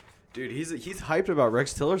 Dude, he's hyped about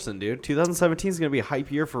Rex Tillerson, dude. 2017 is going to be a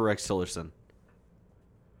hype year for Rex Tillerson.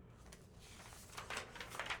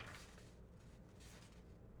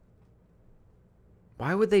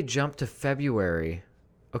 Why would they jump to February?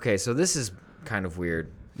 Okay, so this is kind of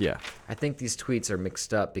weird. Yeah. I think these tweets are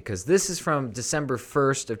mixed up because this is from December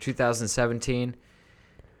 1st of 2017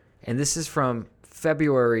 and this is from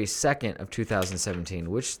February 2nd of 2017,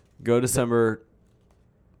 which Go December.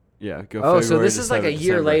 Yeah, go Oh, February so this to is like a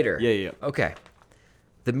year December. later. Yeah. Okay.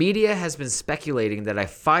 The media has been speculating that I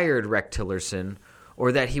fired Rex Tillerson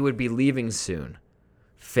or that he would be leaving soon.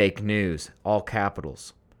 Fake news, all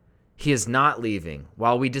capitals. He is not leaving.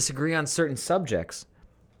 While we disagree on certain subjects,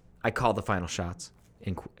 I call the final shots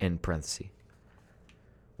in parentheses.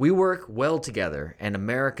 We work well together, and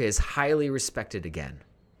America is highly respected again.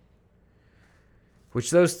 Which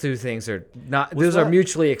those two things are not. Those are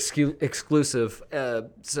mutually exclusive.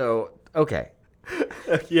 So okay.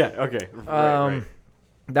 Yeah. Okay. Right.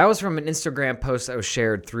 That was from an Instagram post that was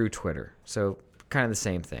shared through Twitter. So kind of the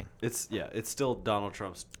same thing. It's still Donald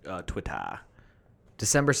Trump's Twitter.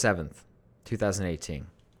 December 7th, 2018.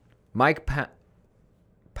 Mike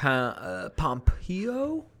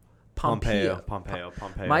Pompeo? Pompeo.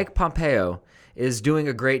 Mike Pompeo is doing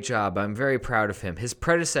a great job. I'm very proud of him. His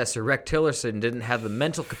predecessor, Rex Tillerson, didn't have the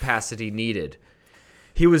mental capacity needed.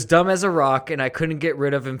 He was dumb as a rock, and I couldn't get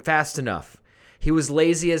rid of him fast enough. He was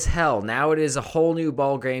lazy as hell. Now it is a whole new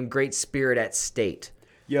ballgame, great spirit at state.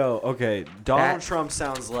 Yo, okay. Donald Trump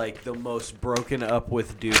sounds like the most broken up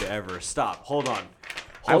with dude ever. Stop. Hold on.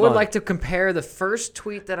 I would like to compare the first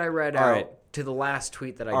tweet that I read out right. to the last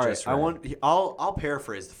tweet that I All just right. read. I'll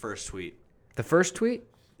paraphrase the first tweet. The first tweet?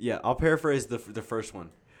 Yeah, I'll paraphrase the first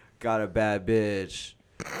one. Got a bad bitch.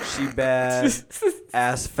 She bad.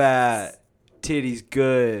 Ass fat. Titties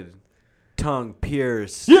good. Tongue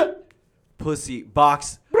pierced. Yeah. Pussy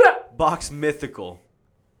box mythical.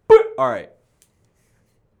 All right.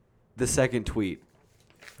 The second tweet.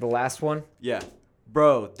 The last one? Yeah.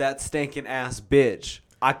 Bro, that stinking ass bitch.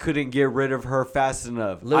 I couldn't get rid of her fast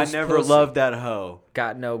enough. Loose I never pussy. loved that hoe.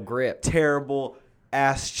 Got no grip. Terrible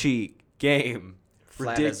ass cheek. Game.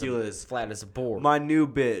 Ridiculous. Flat as a board. My new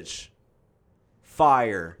bitch.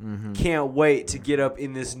 Fire. Mm-hmm. Can't wait to get up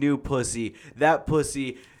in this new pussy. That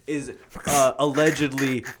pussy is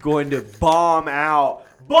allegedly going to bomb out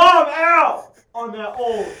on that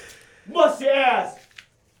old musty ass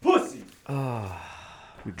pussy.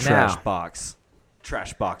 Trash box.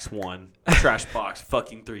 Trash box 1. Trash box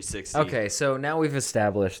fucking 360. Okay, so now we've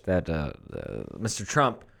established that Mr.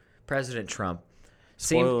 Trump, President Trump,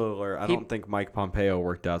 Spoiler alert, I don't think Mike Pompeo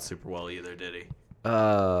worked out super well either, did he?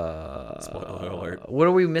 Spoiler alert. What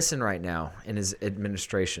are we missing right now in his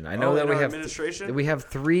administration? I know that we have administration? we have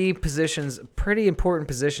 3 positions, pretty important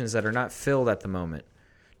positions that are not filled at the moment.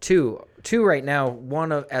 Two right now.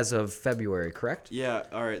 One as of February, correct? Yeah.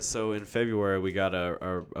 All right. So in February we got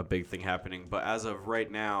a big thing happening, but as of right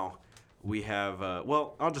now, we have.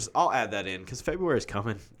 I'll add that in because February is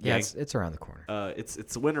coming. Yeah, gang. it's around the corner.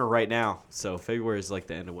 It's winter right now, so February is like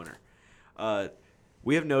the end of winter.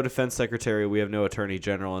 We have no defense secretary, we have no attorney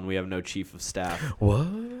general, and we have no chief of staff. What?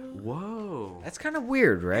 Whoa. That's kind of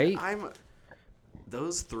weird, right?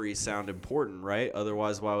 Those 3 sound important, right?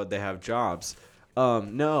 Otherwise, why would they have jobs?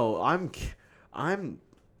 No, I'm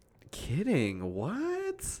kidding.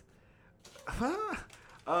 What? Huh?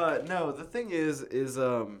 No. The thing is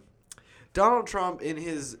Donald Trump in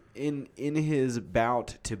his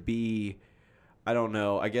bout to be, I don't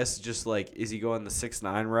know, I guess just like, is he going the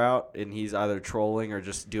 6ix9ine route and he's either trolling or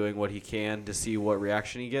just doing what he can to see what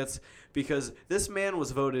reaction he gets? Because this man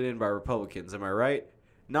was voted in by Republicans, am I right?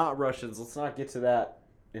 Not Russians. Let's not get to that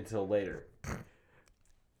until later.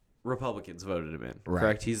 Republicans voted him in, right.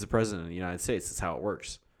 Correct? He's the president of the United States. That's how it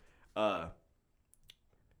works.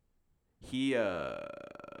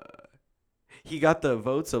 he got the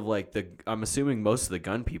votes of like I'm assuming most of the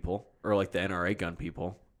gun people or like the NRA gun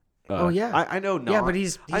people. Oh yeah, I know not. Yeah, but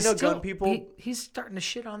he's I know still, gun people. He's starting to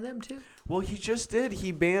shit on them too. Well, he just did.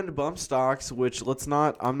 He banned bump stocks, which I'm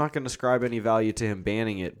not going to ascribe any value to him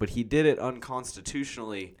banning it, but he did it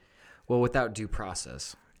unconstitutionally. Well, without due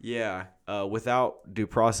process. Yeah, without due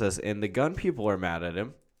process, and the gun people are mad at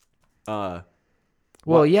him.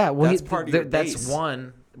 Well, yeah. Well, that's part of your that's base.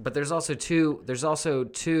 one, but there's also two.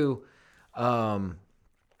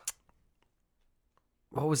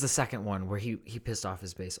 What was the second one where he pissed off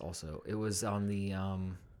his base? Also, it was on the.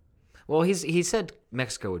 Well, he said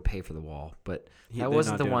Mexico would pay for the wall, but they're that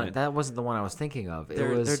wasn't not the doing one. it. That wasn't the one I was thinking of.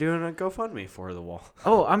 They're doing a GoFundMe for the wall.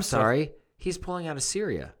 Oh, I'm sorry. He's pulling out of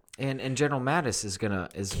Syria, and General Mattis is gonna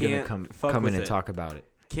come in and talk about it.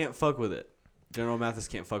 Can't fuck with it. General Mathis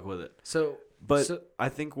can't fuck with it. So, I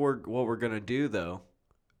think what we're gonna do though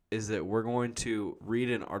is that we're going to read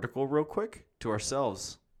an article real quick to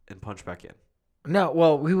ourselves and punch back in. No,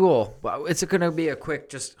 well, we will. Well, it's going to be a quick,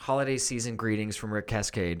 just holiday season greetings from Rick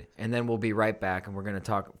Cascade, and then we'll be right back, and we're going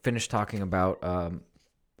to finish talking about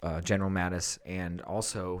General Mattis and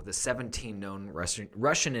also the 17 known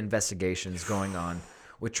Russian investigations going on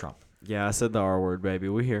with Trump. Yeah, I said the R word, baby.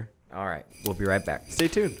 We here. All right, we'll be right back. Stay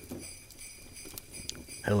tuned.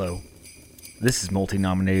 Hello, this is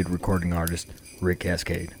multi-nominated recording artist Rick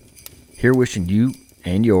Cascade, here wishing you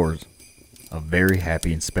and yours a very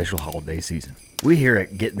happy and special holiday season. We here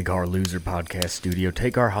at Get in the Car Loser podcast studio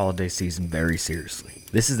take our holiday season very seriously.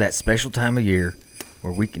 This is that special time of year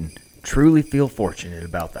where we can truly feel fortunate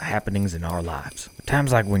about the happenings in our lives.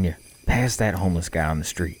 Times like when you pass that homeless guy on the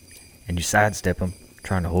street and you sidestep him,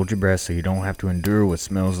 trying to hold your breath so you don't have to endure what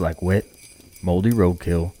smells like wet, moldy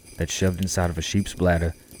roadkill that's shoved inside of a sheep's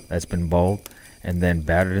bladder that's been boiled and then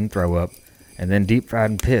battered in throw up and then deep fried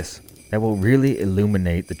in piss that will really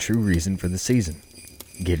illuminate the true reason for the season.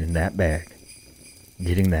 Getting that bag.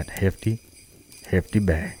 Getting that hefty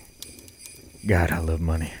bag. God, I love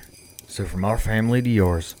money. So from our family to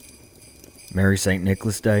yours, Merry St.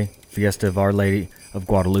 Nicholas Day, Fiesta of Our Lady of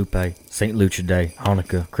Guadalupe, St. Lucia Day,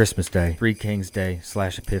 Hanukkah, Christmas Day, Three Kings Day /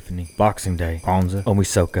 Epiphany, Boxing Day, Kwanzaa,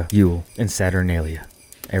 Omisoka, Yule, and Saturnalia.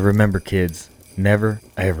 And remember, kids, never,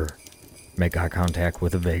 ever make eye contact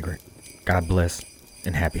with a vagrant. God bless,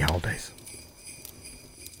 and happy holidays.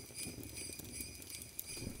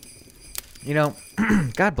 You know,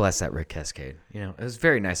 God bless that Rick Cascade. You know, it was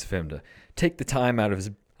very nice of him to take the time out of his,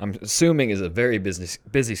 I'm assuming, is a very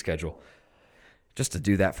busy schedule, just to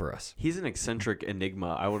do that for us. He's an eccentric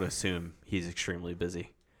enigma. I would assume he's extremely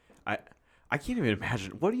busy. I can't even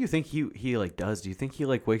imagine. What do you think he like does? Do you think he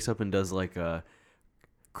like wakes up and does like a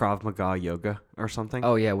Krav Maga yoga or something?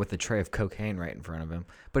 Oh yeah, with a tray of cocaine right in front of him.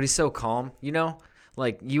 But he's so calm, you know.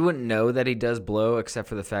 Like, you wouldn't know that he does blow except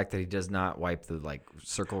for the fact that he does not wipe the, like,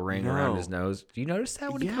 circle ring around his nose. Do you notice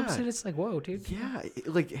that when he comes in? It's like, whoa, dude. Yeah.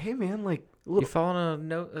 Like, hey, man, like... You falling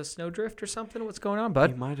a snowdrift or something? What's going on,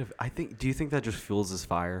 bud? He might have... Do you think that just fuels his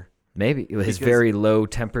fire? Maybe. His very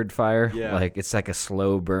low-tempered fire. Yeah. Like, it's like a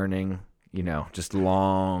slow-burning, you know, just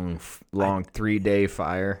long 3-day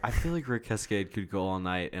fire. I feel like Rick Cascade could go all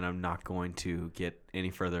night, and I'm not going to get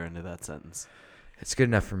any further into that sentence. It's good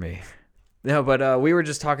enough for me. No, but we were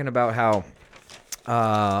just talking about how,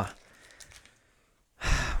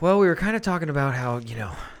 we were kind of talking about how, you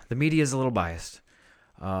know, the media is a little biased.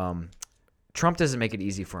 Trump doesn't make it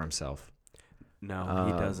easy for himself. No,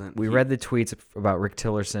 he doesn't. We read the tweets about Rick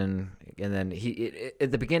Tillerson, and then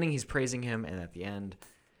at the beginning he's praising him, and at the end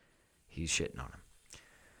he's shitting on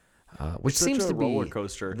him. Which it's seems such a to be roller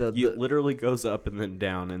coaster. It literally goes up and then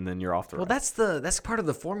down, and then you're off the ride. Well, that's part of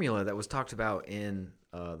the formula that was talked about in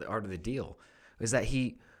The Art of the Deal, is that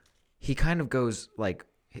he kind of goes, like,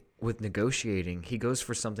 with negotiating, he goes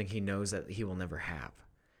for something he knows that he will never have.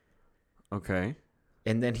 Okay.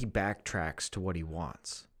 And then he backtracks to what he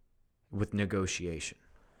wants with negotiation.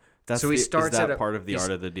 Is that part of the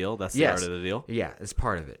art of the deal? That's the art of the deal? Yeah, it's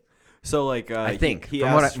part of it. So, like, I think, he from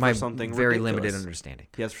asks my for something very ridiculous. limited understanding.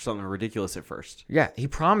 He asks for something ridiculous at first. Yeah, he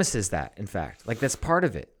promises that, in fact. Like, that's part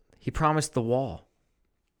of it. He promised the wall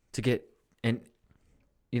to get, and,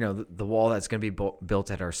 you know, the wall that's going to be built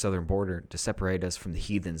at our southern border to separate us from the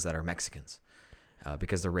heathens that are Mexicans,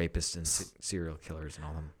 because the rapists and serial killers and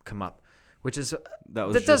all them come up, which is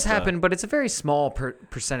that does happen, but it's a very small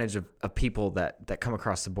percentage of people that come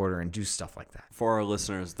across the border and do stuff like that. For our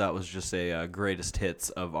listeners, that was just a greatest hits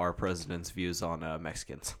of our president's views on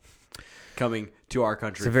Mexicans coming to our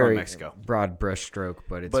country from Mexico. Broad brushstroke,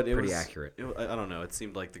 but it's pretty accurate. I don't know. It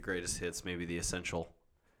seemed like the greatest hits, maybe the essential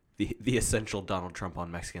Donald Trump on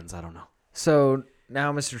Mexicans. I don't know. So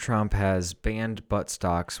now Mr. Trump has banned butt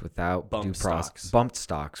stocks without Bump stocks. bumped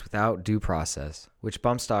stocks without due process. Which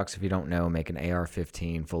bump stocks, if you don't know, make an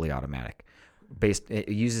AR-15 fully automatic. It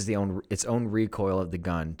uses its own recoil of the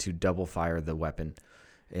gun to double fire the weapon,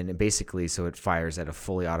 and so it fires at a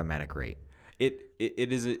fully automatic rate. It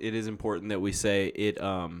is important that we say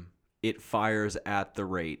it fires at the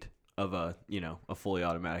rate of a fully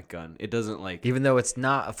automatic gun. It doesn't Even though it's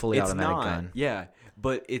not a fully automatic gun. Yeah,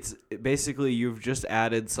 but it's basically you've just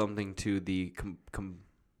added something to the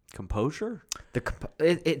composure.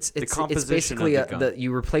 It's basically of the gun.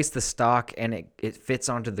 you replace the stock and it fits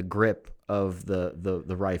onto the grip of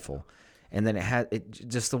the rifle, and then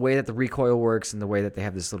just the way that the recoil works and the way that they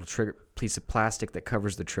have this little trigger piece of plastic that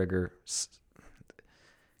covers the trigger,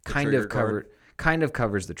 kind of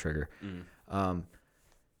covers the trigger.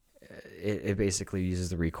 It basically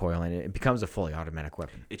uses the recoil and it becomes a fully automatic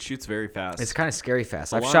weapon. It shoots very fast. It's kind of scary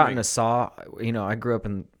fast. I've Alarming. shot in a SAW. I grew up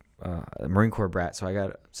in a Marine Corps brat, so I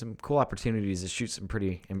got some cool opportunities to shoot some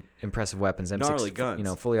pretty impressive weapons. Gnarly guns.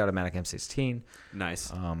 Fully automatic M16.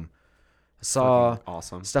 Nice. SAW. Fucking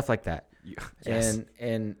awesome. Stuff like that. Yes.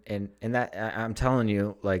 And that I'm telling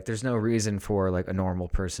you, there's no reason for a normal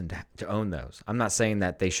person to own those. I'm not saying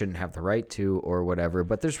that they shouldn't have the right to or whatever,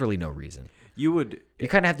 but there's really no reason. You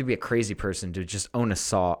kind of have to be a crazy person to just own a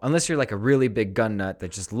SAW, unless you're a really big gun nut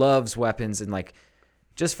that just loves weapons and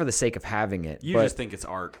just for the sake of having it. You just think it's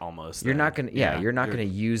art almost. You're not gonna, you're not gonna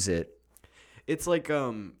use it. It's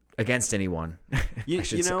against anyone. I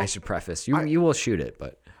should preface you will shoot it,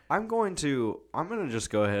 but I'm gonna just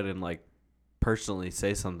go ahead and personally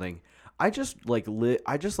say something. I just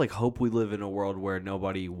hope we live in a world where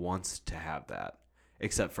nobody wants to have that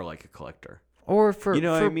except for a collector. Or for what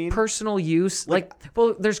I mean? Personal use.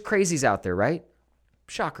 There's crazies out there, right?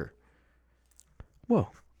 Shocker. Whoa.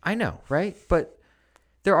 I know, right? But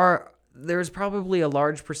there's probably a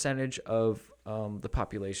large percentage of the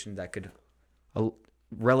population that could,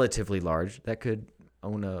 relatively large, that could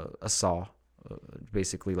own a SAW,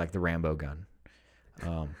 basically like the Rambo gun.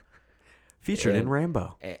 Featured in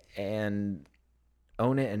Rambo. And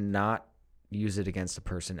own it and not use it against a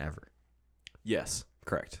person ever. Yes,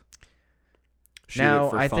 correct.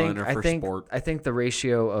 Now, I think the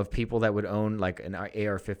ratio of people that would own an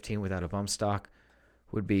AR-15 without a bump stock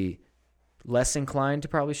would be less inclined to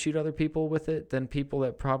probably shoot other people with it than people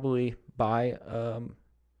that probably buy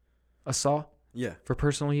a SAW for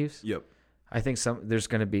personal use. Yep. I think there's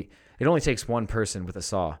going to be. It only takes one person with a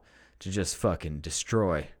SAW to just fucking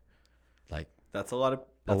destroy. That's a lot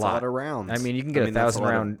of rounds. I mean, you can get a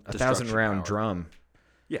 1,000 round drum.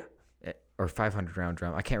 Yeah. Or 500 round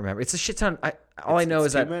drum. I can't remember. It's a shit ton. All I know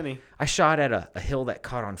is that I shot at a hill that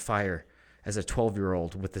caught on fire as a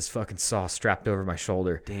 12-year-old with this fucking SAW strapped over my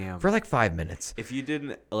shoulder. Damn. For 5 minutes. If you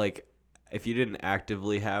didn't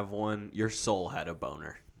actively have one, your soul had a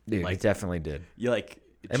boner. Dude, it definitely did. You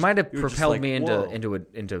it might have propelled me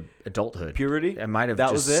into adulthood. Puberty? It might have.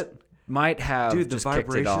 That was it. Might have. Dude, the just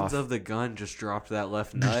kicked it off. vibrations of the gun just dropped that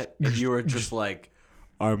left nut, and you were just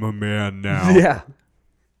I'm a man now. Yeah.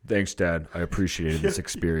 Thanks, Dad. I appreciated this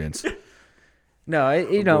experience. No,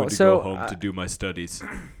 I'm going to go home to do my studies.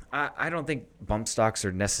 I don't think bump stocks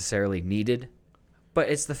are necessarily needed, but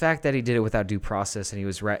it's the fact that he did it without due process, and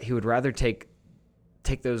he would rather take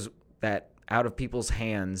those that out of people's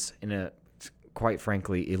hands in a, quite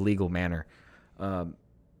frankly, illegal manner,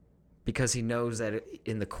 because he knows that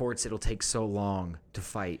in the courts it'll take so long to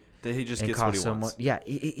fight that he just gets what he wants. Yeah,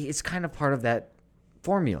 it's kind of part of that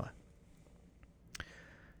formula.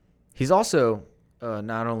 He's also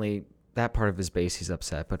not only that part of his base he's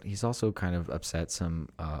upset, but he's also kind of upset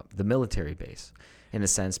the military base in a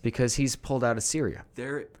sense because he's pulled out of Syria.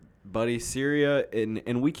 Buddy, Syria,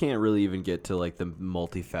 and we can't really even get to the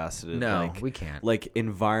multifaceted. No, we can't.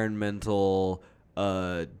 Environmental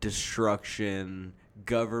destruction,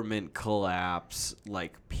 government collapse,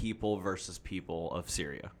 people versus people of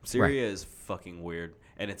Syria. Syria is fucking weird,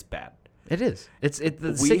 and it's bad. It is.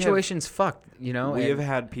 The situation's fucked, We have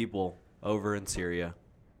had people over in Syria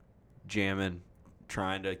jamming,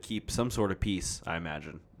 trying to keep some sort of peace, I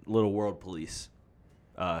imagine. Little world police.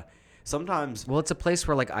 Sometimes... Well, it's a place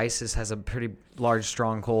where, ISIS has a pretty large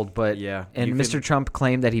stronghold, but... Yeah. And Mr. Trump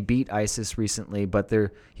claimed that he beat ISIS recently, but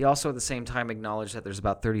he also at the same time acknowledged that there's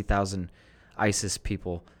about 30,000 ISIS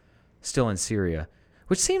people still in Syria,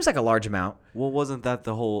 which seems like a large amount. Well, wasn't that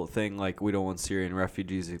the whole thing, we don't want Syrian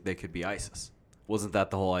refugees, they could be ISIS? Wasn't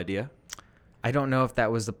that the whole idea? I don't know if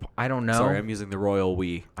that was I don't know. Sorry, I'm using the royal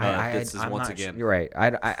we. This is once again. You're right.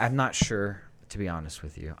 I'm not sure, to be honest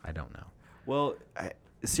with you. I don't know. Well,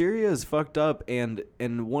 Syria is fucked up, and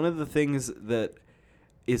one of the things that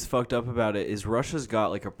is fucked up about it is Russia's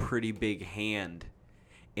got like a pretty big hand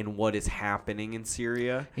in what is happening in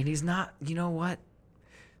Syria. And he's not, you know what?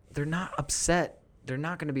 They're not upset. They're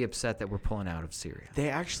not going to be upset that we're pulling out of Syria. They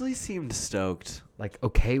actually seemed stoked. Like,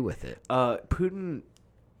 okay with it. Putin,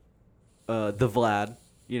 the Vlad,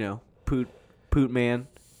 Putin man,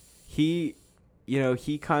 he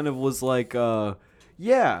kind of was like,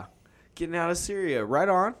 yeah, getting out of Syria, right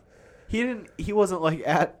on. He wasn't like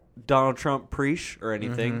at Donald Trump preach or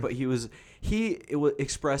anything, but he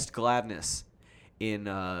expressed gladness in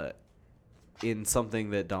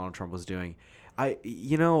something that Donald Trump was doing.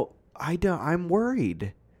 I'm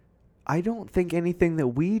worried. I don't think anything that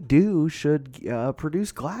we do should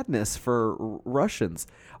produce gladness for Russians.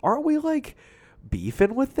 Aren't we like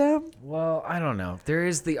beefing with them? Well, I don't know. There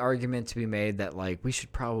is the argument to be made that like we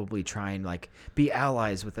should probably try and like be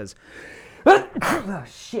allies with us. Oh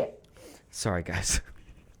shit. Sorry guys.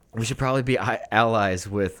 We should probably be allies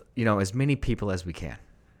with, as many people as we can.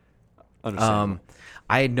 Understandable.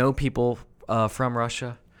 I know people from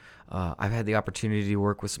Russia. I've had the opportunity to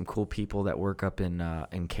work with some cool people that work up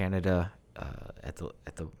in Canada at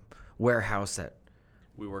the warehouse that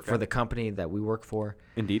We work for the company that we work for.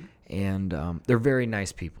 Indeed. And they're very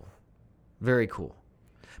nice people, very cool.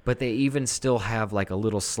 But they even still have like a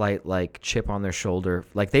little slight like chip on their shoulder.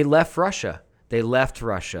 Like they left Russia.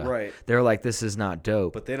 Right. They're like, this is not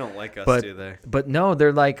dope. But they don't like us, But- do they? But no,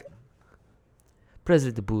 they're like,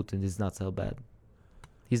 President Putin is not so bad.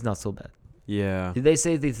 He's not so bad. Yeah. They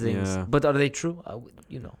say these things, Yeah. but are they true?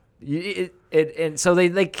 And so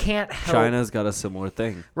they can't help. China's got a similar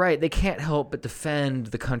thing. Right, they can't help but defend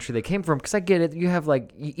the country they came from. Because I get it, you have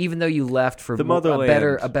like, even though you left for The a motherland.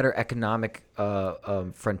 better economic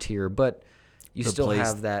frontier, but you The still place-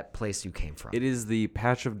 have that place you came from. It is the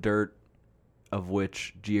patch of dirt of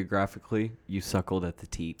which geographically you suckled at the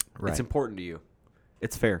teat. Right. It's important to you.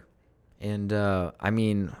 It's fair. And I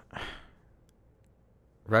mean,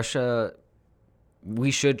 Russia,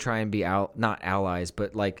 we should try and be not allies,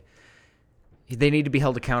 but like they need to be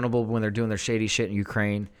held accountable when they're doing their shady shit in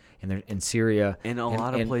Ukraine and they're in Syria. In a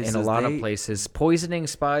lot of places, In a lot of they- places, poisoning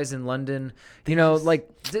spies in London.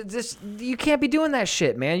 This you can't be doing that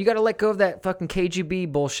shit, man. You got to let go of that fucking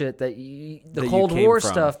KGB bullshit that the That you Cold came War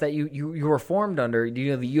from. stuff that you were formed under.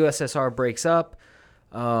 The USSR breaks up.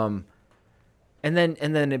 And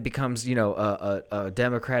then it becomes a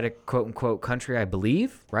democratic quote unquote country, I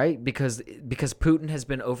believe, right? Because Putin has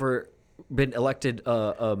been elected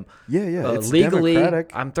It's legally.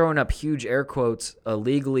 democratic. I'm throwing up huge air quotes.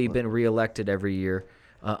 Legally been reelected every year,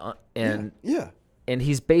 and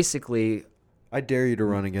he's basically I dare you to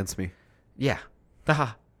run against me.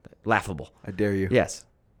 haha, laughable. I dare you. Yes.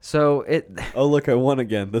 So Oh, look, I won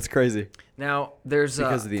again. That's crazy. now there's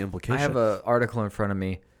Because of the implication. I have an article in front of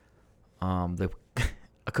me.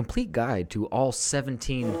 A complete guide to all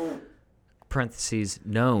 17 parentheses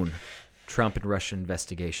known Trump and Russia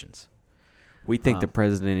investigations. We think the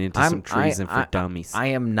president into some treason for dummies. I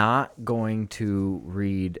am not going to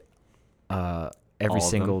read every All of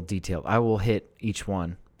single them? detail. I will hit each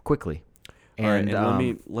one quickly. All right, and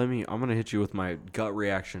um, let me. I'm gonna hit you with my gut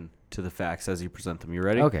reaction to the facts as you present them. You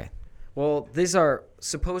ready? Okay. Well, these are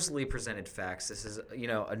supposedly presented facts. This is,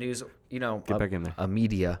 a news, Get back in there. a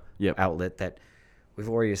media Yep. outlet that we've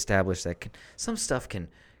already established that some stuff can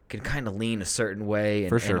kind of lean a certain way. And,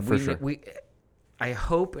 For sure, and for sure. I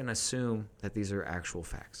hope and assume that these are actual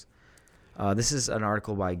facts. This is an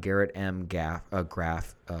article by Garrett M.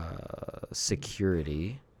 Graff,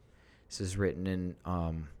 Security. This is written in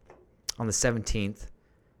on the 17th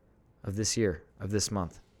of this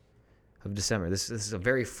month. Of December. This is a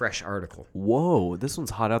very fresh article. Whoa, this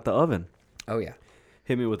one's hot out the oven. Oh yeah.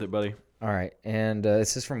 Hit me with it, buddy. All right, and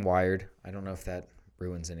this is from Wired. I don't know if that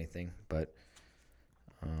ruins anything, but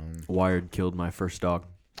Wired killed my first dog.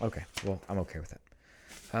 okay. Well, I'm okay with that.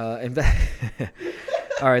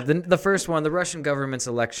 All right, the first one, the Russian government's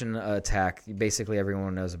election attack. Basically,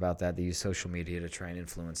 everyone knows about that. They use social media to try and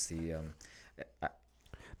influence The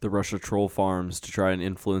Russia troll farms to try and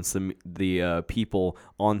influence the people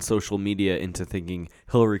on social media into thinking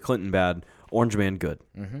Hillary Clinton bad, Orange Man good.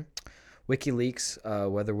 WikiLeaks.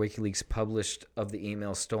 Whether WikiLeaks published of the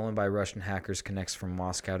email stolen by Russian hackers connects from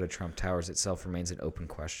Moscow to Trump Towers itself remains an open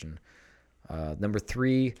question. Number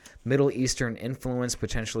 3, Middle Eastern influence.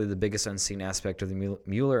 Potentially the biggest unseen aspect of the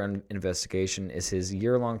Mueller investigation is his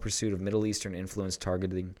year-long pursuit of Middle Eastern influence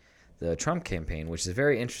targeting the Trump campaign, which is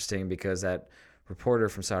very interesting because that reporter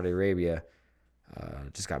from Saudi Arabia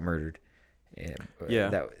just got murdered.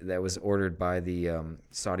 Yeah. That was ordered by the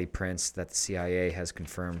Saudi prince that the CIA has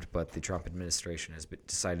confirmed, but the Trump administration has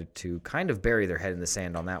decided to kind of bury their head in the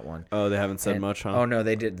sand on that one. Oh, they haven't said much, huh? Oh no,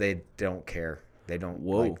 they did. They don't care. They don't.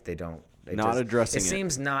 Whoa. They don't. They Not addressing it. It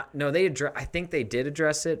seems not. No, they. I think they did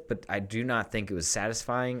address it, but I do not think it was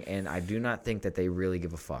satisfying, and I do not think that they really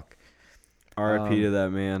give a fuck. R.I.P. to that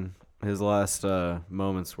man. His last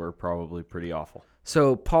moments were probably pretty awful.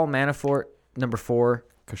 So Paul Manafort, number 4,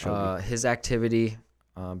 Khashoggi. his activity,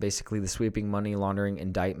 basically the sweeping money laundering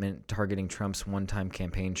indictment targeting Trump's one-time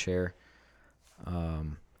campaign share.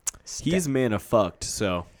 He's fucked,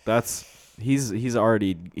 so that's he's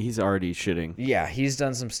already shitting. Yeah, he's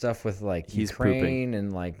done some stuff with like He's Ukraine pooping.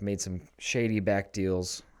 and like made some shady backroom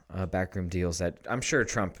deals that I'm sure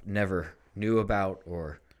Trump never knew about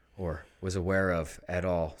or was aware of at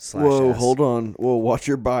all. On. Whoa, watch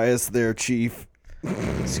your bias there, Chief.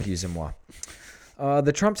 Excusez-moi.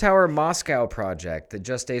 The Trump Tower Moscow project that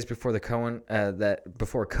just days before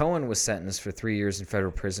before Cohen was sentenced for 3 years in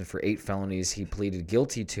federal prison for 8 felonies he pleaded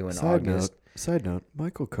guilty to in August. Side note: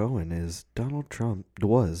 Michael Cohen was Donald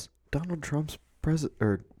Trump's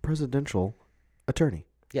presidential attorney,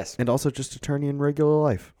 Yes. and also just attorney in regular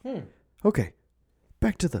life. Okay,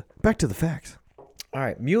 back to the facts. All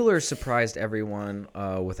right. Mueller surprised everyone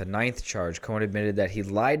with a 9th charge. Cohen admitted that he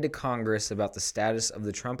lied to Congress about the status of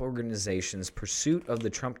the Trump Organization's pursuit of the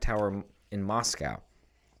Trump Tower in Moscow.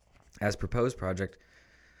 As proposed the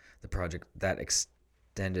project that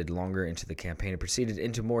extended longer into the campaign and proceeded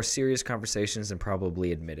into more serious conversations than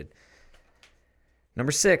probably admitted.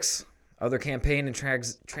 Number 6, other campaign and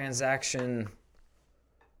transaction.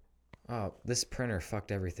 Oh, this printer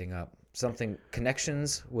fucked everything up.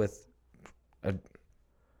 Connections with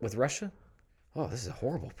Russia? Oh, this is a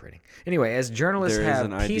horrible printing. Anyway, as journalists There is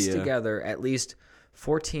have an pieced idea. together, at least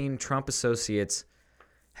 14 Trump associates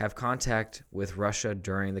have contact with Russia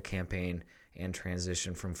during the campaign and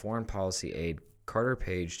transition from foreign policy aide Carter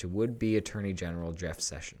Page to would-be Attorney General Jeff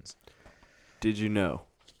Sessions. Did you know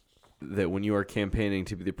that when you are campaigning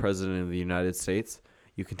to be the president of the United States,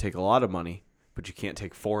 you can take a lot of money, but you can't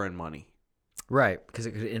take foreign money? Right, because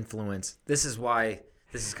it could influence. This is why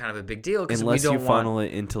this is kind of a big deal. Because we Unless don't you funnel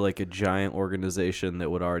it into like a giant organization that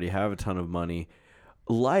would already have a ton of money,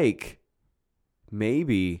 like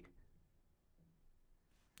maybe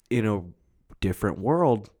in a different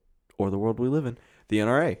world or the world we live in, the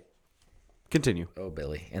NRA. Continue. Oh,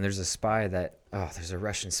 Billy. And there's a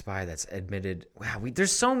Russian spy that's admitted. Wow,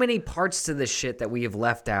 there's so many parts to this shit that we have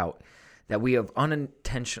left out, that we have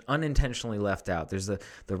unintentionally left out. There's the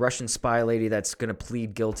Russian spy lady that's going to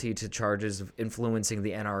plead guilty to charges of influencing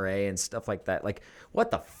the NRA and stuff like that. Like,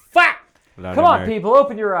 what the fuck? Come on, people,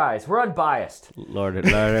 open your eyes. We're unbiased. Lord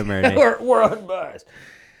have mercy. We're unbiased.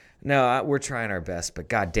 No, we're trying our best, but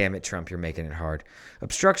God damn it, Trump, you're making it hard.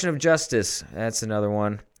 Obstruction of justice, that's another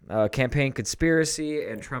one. Campaign conspiracy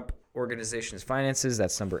and Trump Organization's finances,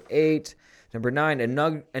 that's number 8. Number 9,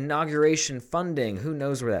 inauguration funding. Who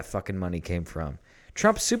knows where that fucking money came from?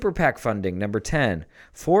 Trump Super PAC funding, number 10.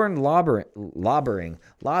 Foreign lobbying.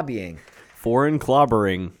 Foreign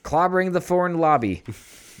clobbering. Clobbering the foreign lobby.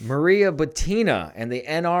 Maria Butina and the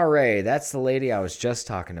NRA. That's the lady I was just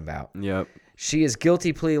talking about. Yep. She is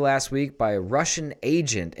guilty plea last week by a Russian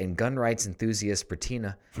agent and gun rights enthusiast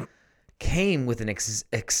Butina. Came with an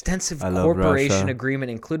extensive corporation Russia.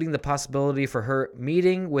 agreement, including the possibility for her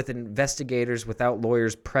meeting with investigators without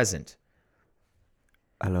lawyers present.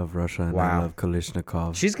 I love Russia and Wow. I love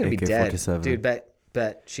Kalishnikov. She's gonna be dead, AK-47. dude.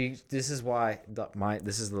 Bet she. This is why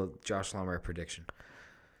this is the Josh Lommer prediction.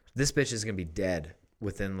 This bitch is gonna be dead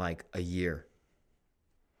within like a year.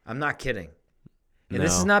 I'm not kidding. And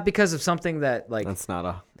this No. is not because of something that like That's not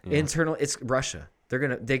a internal. It's Russia. They're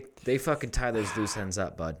gonna they fucking tie those loose ends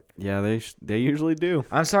up, bud. Yeah, they usually do.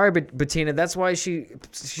 I'm sorry, but Bettina, that's why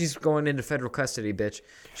she's going into federal custody, bitch.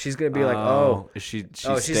 She's gonna be like, oh, she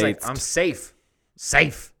she's like, I'm safe,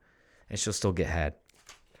 and she'll still get had.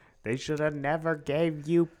 They should have never gave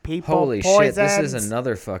you people Holy shit, this is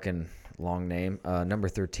another fucking long name. Number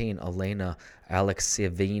 13, Elena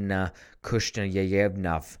Alexeyevna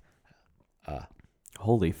Kushnayev.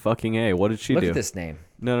 Holy fucking A. What did she Look do? at this name.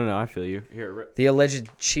 No, I feel you. Here, The alleged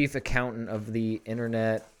chief accountant of the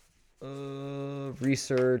Internet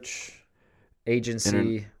Research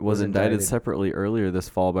Agency was indicted separately earlier this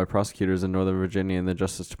fall by prosecutors in Northern Virginia in the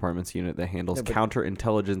Justice Department's unit that handles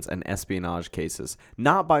counterintelligence and espionage cases.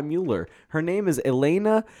 Not by Mueller. Her name is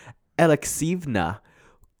Elena Alexeyevna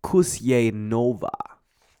Kusyenova.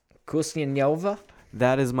 Kuznetsova?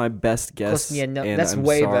 That is my best guess. And That's I'm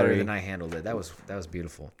way better sorry. than I handled it. That was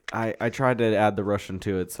beautiful. I tried to add the Russian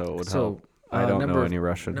to it so it would help. I don't know number- any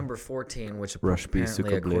Russian. Number 14, which Rush be apparently, suka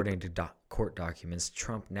blit. according to court documents,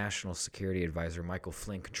 Trump National Security Advisor Michael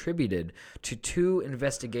Flynn contributed to 2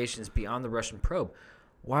 investigations beyond the Russian probe.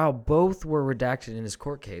 While both were redacted in his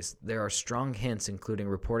court case, there are strong hints, including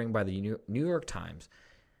reporting by the New York Times,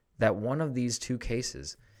 that one of these 2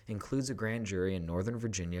 cases includes a grand jury in Northern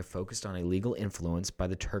Virginia focused on illegal influence by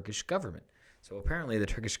the Turkish government. So apparently the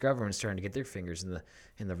Turkish government is starting to get their fingers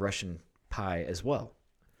in the Russian pie as well.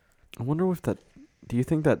 I wonder if that. Do you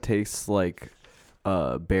think that tastes like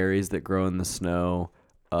berries that grow in the snow,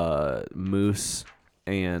 moose,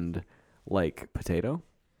 and like potato?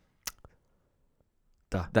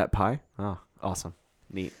 Duh. That pie? Oh, awesome.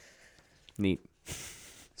 Neat.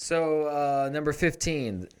 So number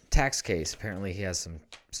 15, tax case. Apparently he has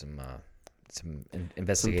some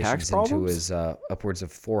investigations into problems? his upwards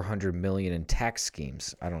of $400 million in tax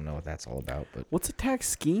schemes. I don't know what that's all about, but What's a tax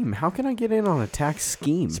scheme? How can I get in on a tax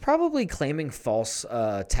scheme? it's probably claiming false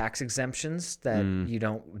tax exemptions that you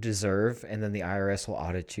don't deserve, and then the IRS will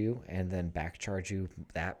audit you and then back charge you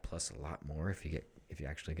that plus a lot more if you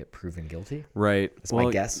actually get proven guilty. Right. That's my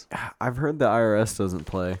guess. I've heard the IRS doesn't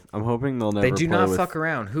play. I'm hoping they'll never. They do play not with fuck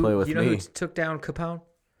around. play with You know me. who took down Capone?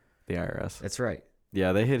 the IRS. That's right.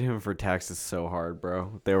 Yeah, they hit him for taxes so hard,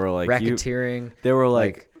 bro. They were like Racketeering. They were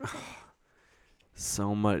like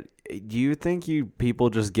so much. Do you think people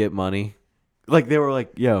just get money? Like they were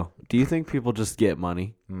like, "Yo, do you think people just get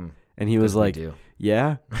money?" And he was like, do.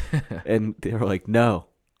 "Yeah." And they were like, "No,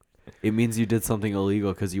 it means you did something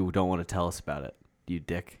illegal because you don't want to tell us about it, you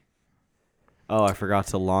dick." Oh, I forgot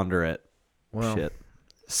to launder it. Well, Shit.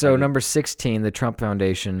 So number 16, the Trump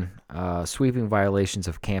Foundation, sweeping violations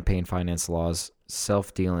of campaign finance laws,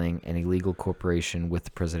 self-dealing, and illegal cooperation with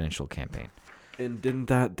the presidential campaign. And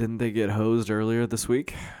didn't they get hosed earlier this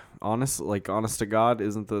week? Honest to God,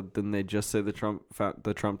 didn't they just say the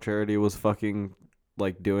Trump charity was fucking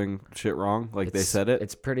like doing shit wrong? Like they said it.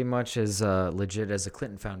 It's pretty much as legit as the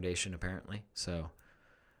Clinton Foundation, apparently. So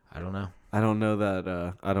I don't know. I don't know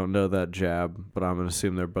that jab, but I'm gonna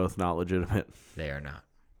assume they're both not legitimate. They are not,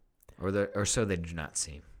 or so they do not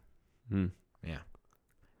seem. Yeah.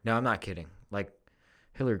 No, I'm not kidding. Like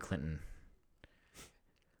Hillary Clinton.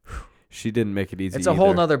 She didn't make it easy. It's a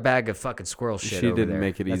whole nother bag of fucking squirrel shit. She over didn't there.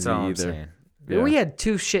 make it That's easy all I'm either. saying. Yeah. We had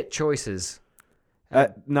 2 shit choices.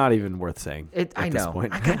 Not even worth saying. I this know.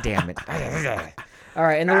 point. God damn it. All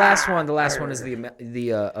right, and the last one is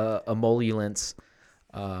the emoluments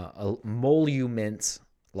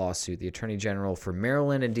lawsuit. The Attorney General for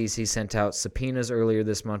Maryland and D.C. sent out subpoenas earlier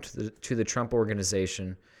this month to the Trump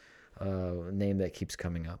Organization, name that keeps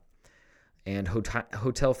coming up, and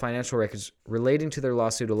hotel financial records relating to their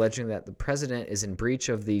lawsuit, alleging that the president is in breach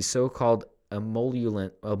of the so-called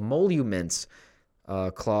emoluments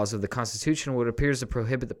clause of the Constitution, which appears to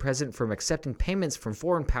prohibit the president from accepting payments from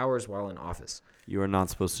foreign powers while in office. You are not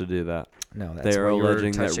supposed to do that. No, that's They are what you were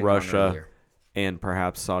alleging that touching on Russia earlier. and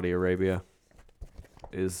perhaps Saudi Arabia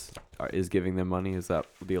is giving them money. Is that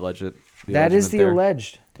the alleged? That is the there?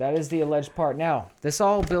 alleged. That is the alleged part. Now, this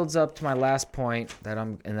all builds up to my last point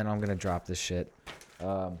and then I'm gonna drop this shit.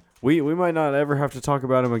 We might not ever have to talk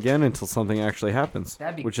about him again until something actually happens,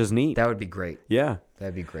 which is neat. That would be great. Yeah.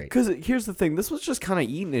 That'd be great. Because here's the thing. This was just kind of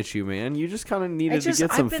eating at you, man. You just kind of needed to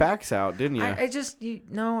get some facts out, didn't you?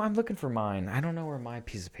 No, I'm looking for mine. I don't know where my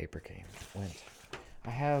piece of paper went. I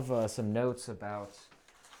have some notes about.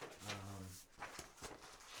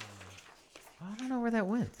 I don't know where that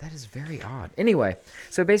went. That is very odd. Anyway,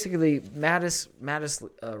 so basically, Mattis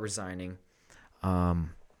resigning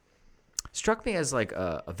struck me as like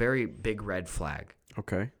a very big red flag.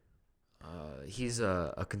 Okay. He's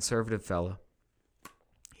a conservative fella.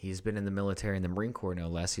 He's been in the military, in the Marine Corps, no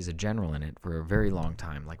less. He's a general in it for a very long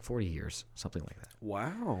time, like 40 years, something like that.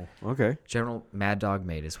 Wow. Okay. General Mad Dog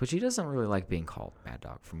Mattis, which he doesn't really like being called Mad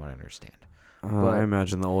Dog, from what I understand. I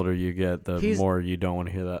imagine the older you get, the more you don't want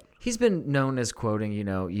to hear that. He's been known as quoting,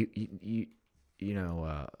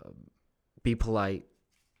 be polite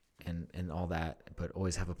and all that, but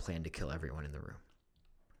always have a plan to kill everyone in the room.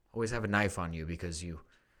 Always have a knife on you because you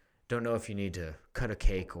don't know if you need to cut a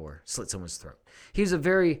cake or slit someone's throat.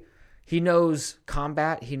 He knows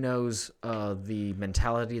combat. He knows the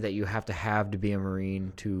mentality that you have to be a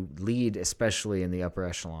Marine to lead, especially in the upper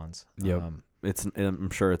echelons. Yep.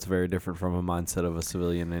 I'm sure it's very different from a mindset of a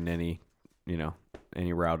civilian in any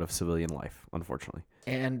route of civilian life, unfortunately.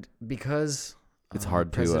 And because it's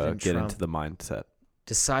hard to President get Trump into the mindset.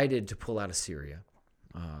 decided to pull out of Syria,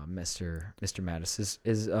 Mr. Mattis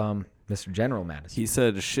is Mr. General Mattis. He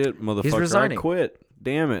said, "Shit, motherfucker, He's resigning. I quit.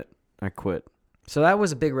 Damn it, I quit." So that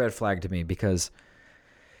was a big red flag to me because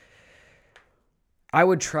I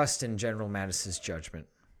would trust in General Mattis's judgment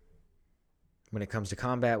when it comes to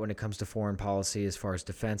combat, when it comes to foreign policy, as far as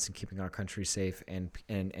defense and keeping our country safe and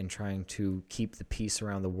trying to keep the peace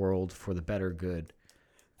around the world for the better good.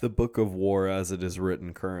 The Book of War, as it is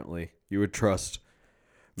written currently, you would trust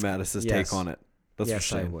Mattis's take on it. That's yes,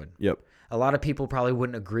 for I saying. would. Yep. A lot of people probably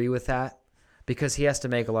wouldn't agree with that because he has to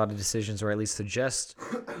make a lot of decisions, or at least suggest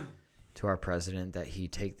to our president that he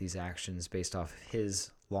take these actions based off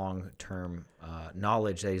his long-term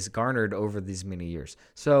knowledge that he's garnered over these many years.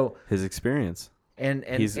 So his experience. And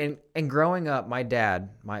growing up, my dad,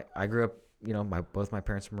 I grew up, both my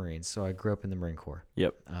parents were Marines, so I grew up in the Marine Corps.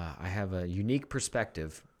 Yep. I have a unique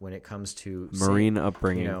perspective when it comes to Marine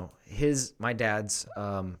upbringing. My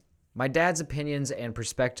dad's opinions and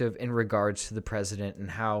perspective in regards to the president and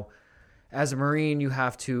how, as a Marine, you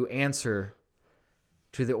have to answer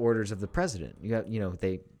to the orders of the president.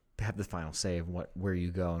 They have the final say of where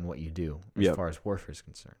you go and what you do as far as warfare is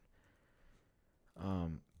concerned.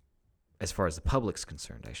 As far as the public's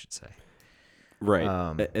concerned, I should say.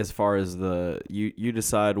 Right. As far as you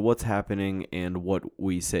decide what's happening and what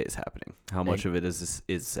we say is happening. How much of it is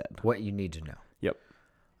said. What you need to know. Yep.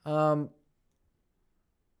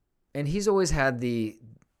 And he's always at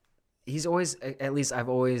least I've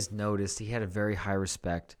always noticed he had a very high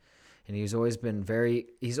respect, and he's always been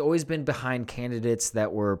behind candidates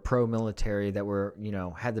that were pro-military, that were,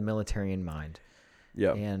 had the military in mind.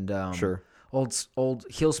 Yeah. And sure. Old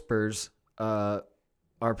heel spurs, our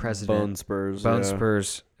president, Bone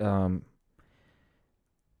Spurs,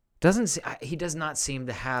 he does not seem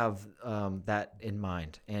to have that in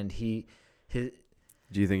mind, and do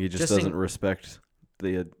you think he just doesn't respect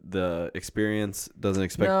the experience? Doesn't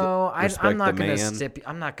expect? No, I'm not going to.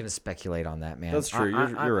 I'm not going to speculate on that, man. That's true.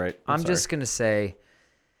 You're right. I'm just going to say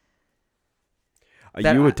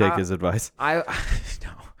you would take his advice.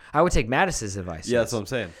 I would take Mattis's advice. Yeah, that's what I'm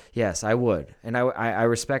saying. Yes, I would, and I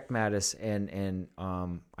respect Mattis, and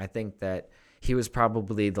I think that he was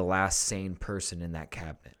probably the last sane person in that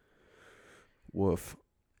cabinet. Woof.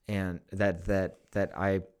 And that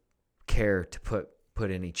I care to put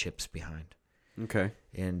any chips behind. Okay.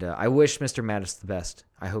 And I wish Mr. Mattis the best.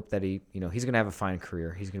 I hope that he's going to have a fine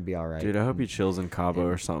career. He's going to be all right. Dude, I hope he chills in Cabo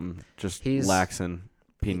or something. Just laxing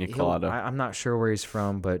pina colada. I'm not sure where he's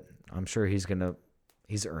from, but I'm sure he's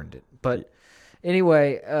earned it. But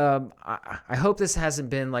anyway, I hope this hasn't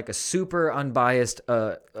been like a super unbiased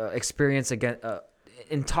experience again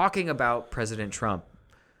in talking about President Trump.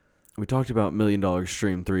 We talked about $1 Million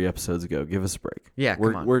Stream 3 episodes ago. Give us a break. Yeah,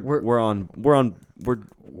 come on.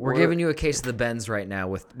 We're giving you a case of the Benz right now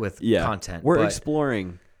with content. We're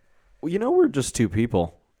exploring. We're just two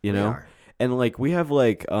people, We are. and we have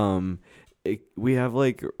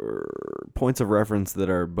points of reference that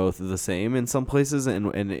are both the same in some places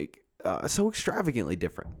and so extravagantly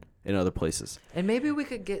different in other places. And maybe we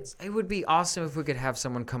could it would be awesome if we could have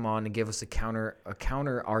someone come on and give us a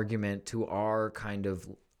counter argument to our kind of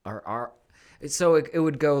our so it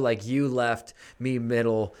would go like you left, me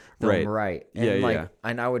middle, them right. And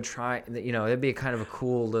and I would try, it'd be a kind of a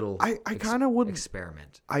cool little I kind of would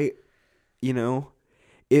experiment.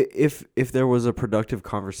 If there was a productive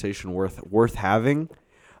conversation worth having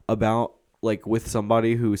about with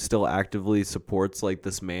somebody who still actively supports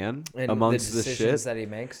this man and amongst the shit decisions that he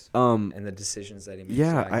makes, and the decisions that he makes.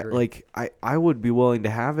 Yeah, I would be willing to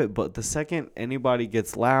have it, but the second anybody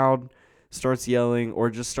gets loud, starts yelling, or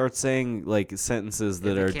just starts saying sentences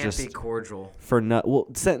that are can't just be cordial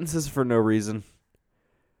sentences for no reason.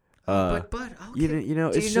 But okay.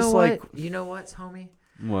 It's just you know what, homie?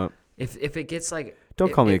 What? If it gets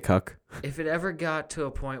don't call me a cuck. If it ever got to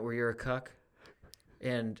a point where you're a cuck,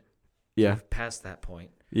 and past that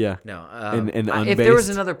point, no. If there was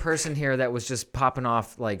another person here that was just popping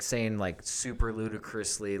off saying super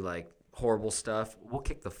ludicrously horrible stuff, they'll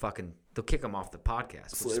kick them off the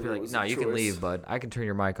podcast. We'll just be like, no, you can leave, bud. I can turn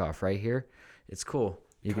your mic off right here. It's cool.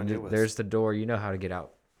 You can there's the door. You know how to get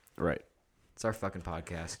out. Right. It's our fucking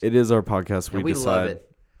podcast. It is our podcast. We love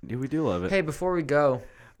it. Yeah, we do love it. Hey, before we go,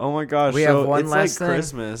 oh my gosh, we have one it's last thing.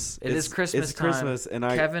 Christmas. It's Christmas It's time. Christmas, and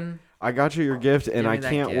Kevin, I got you your gift, and I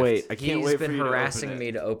can't wait. I can't wait for you to open it. He's been harassing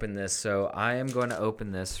me to open this, so I am going to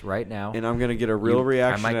open this right now. And I'm going to get a real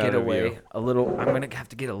reaction. I might get away you. a little. I'm going to have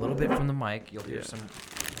to get a little bit from the mic. You'll hear some.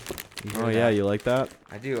 Oh yeah, you like that?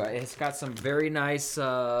 I do. It's got some very nice.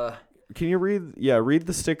 Can you read? Yeah, read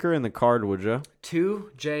the sticker and the card, would you?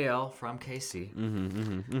 To JL from KC.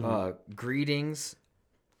 Greetings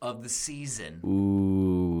of the season.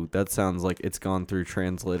 Ooh, that sounds like it's gone through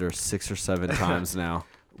translator 6 or 7 times now.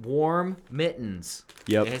 Warm mittens.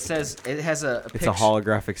 Yep. And it has a It's a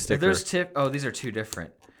holographic sticker. These are two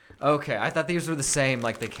different. Okay, I thought these were the same,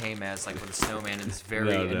 like they came as like with a snowman and this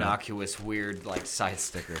very No. innocuous, weird like side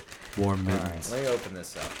sticker. Warm All right, mittens. let me open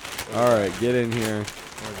this up. All right, get in here.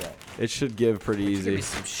 What is that? It should give pretty Did you give easy. me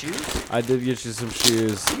some shoes? I did get you some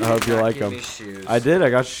shoes. You I hope did you not like give them. me shoes. I did.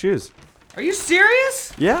 I got you shoes. Are you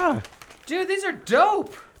serious? Yeah. Dude, these are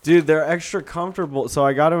dope. Dude, they're extra comfortable. So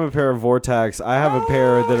I got him a pair of Vortex. I have a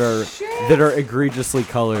pair shit. that are egregiously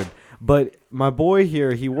colored. But my boy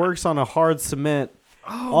here, he works on a hard cement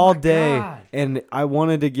all my day, God. and I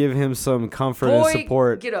wanted to give him some comfort Boy, and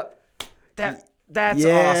support. get up. That's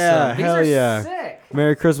Yeah, awesome. These hell are yeah. sick.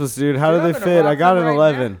 Merry Christmas, dude. How Dude, do I'm they gonna fit? rock I got them an right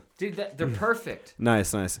 11. now. Dude, they're perfect.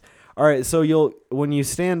 Nice. All right, so when you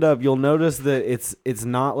stand up, you'll notice that it's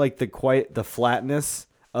not like the flatness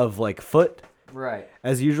of like foot Right.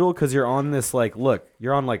 as usual, because you're on this like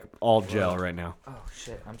you're on like all gel right now. Oh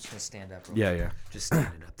shit! I'm just gonna stand up. Yeah. Just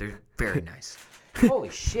standing up. They're very nice. Holy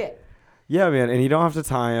shit, Yeah, man, and you don't have to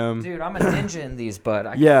tie them. dude! I'm a ninja in these, but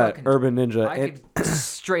I could Yeah, fucking, Urban Ninja. I could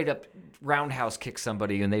straight up roundhouse kick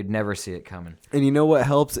somebody and they'd never see it coming. And you know what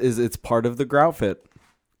helps is it's part of the Groutfit.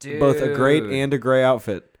 Dude, Both a great and a gray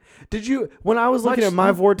outfit. Did you, when I was looking at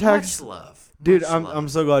my Vortex, Much love, dude, much I'm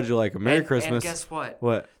love. so glad you like them. Merry And Christmas. guess what?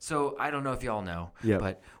 What? So I don't know if y'all know, Yep.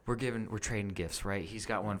 but we're trading gifts, right? He's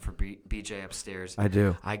got one for BJ upstairs. I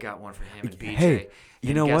do. I got one for him and BJ. Hey, you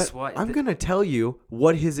And know guess what? what? I'm going to tell you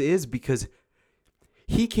what his is because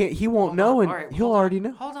he won't Hold know on. and All right, he'll hold on. already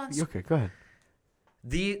know. Hold on. Okay, go ahead.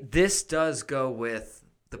 This does go with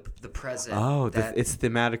the present. Oh, that, it's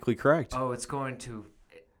thematically correct. oh, it's going to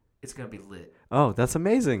be lit, Oh, that's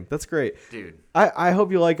amazing. That's great. dude. I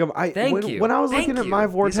hope you like them. Thank you. When I was Thank looking at you. my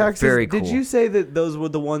These are Vortexes, very did cool. you say that those were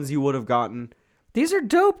the ones you would have gotten? These are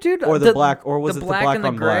dope, dude. Or the black, or was the it black the black and the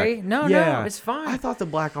on gray? black? No, Yeah. no, it's fine. I thought the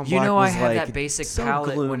black on You black know, was I have like that basic so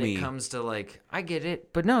palette when gloomy. it comes to like, I get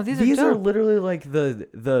it, but no, these These are are dope. literally like the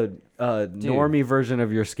normie version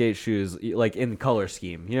of your skate shoes, like in color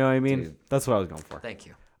scheme. You know what I mean? Dude. That's what I was going for. Thank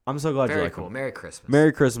you. I'm so glad you Very like cool. them. Merry Christmas.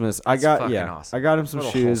 Merry Christmas. I That's got fucking I awesome. got him some What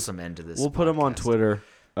a shoes. wholesome end to this. We'll put them on podcast. Twitter,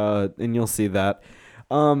 and you'll see that.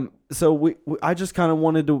 So I just kind of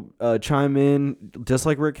wanted to chime in, just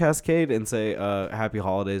like Rick Cascade, and say happy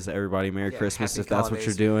holidays to everybody. Merry Yeah, Christmas happy if that's what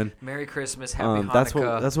you're holidays. doing. Merry Christmas. Happy That's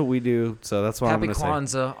Hanukkah. what we do. So that's what Happy I'm gonna say.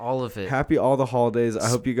 Kwanzaa. All of it. Happy all the holidays. I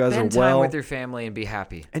hope you guys Spend are well. time with your family and be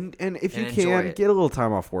happy. And if you and enjoy can, it. get a little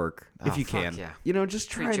time off work if Oh, you fuck can. yeah. You know, just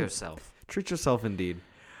try Treat and yourself. treat yourself indeed.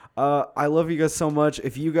 I love you guys so much.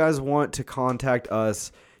 If you guys want to contact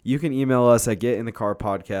us, you can email us at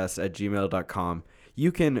getinthecarpodcast@gmail.com.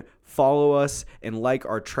 You can follow us and like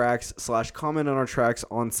our tracks / comment on our tracks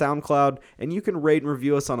on SoundCloud, and you can rate and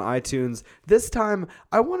review us on iTunes. This time,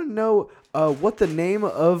 I want to know what the name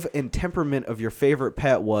of and temperament of your favorite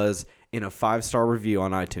pet was in a 5-star review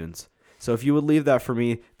on iTunes. So if you would leave that for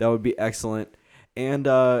me, that would be excellent. And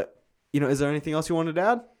is there anything else you wanted to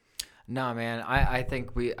add? No, man. I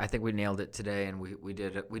think we nailed it today, and we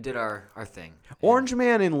did our thing. Orange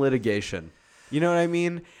Man in litigation. You know what I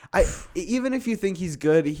mean? Even if you think he's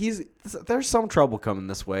good, there's some trouble coming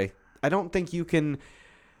this way. I don't think you can.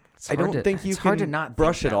 It's I hard don't to- think you it's hard can to not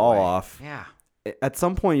brush think it that all way. off. Yeah. At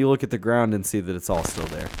some point, you look at the ground and see that it's all still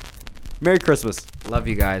there. Merry Christmas. Love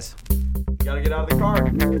you guys. You gotta get out of the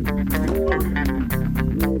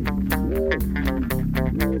car.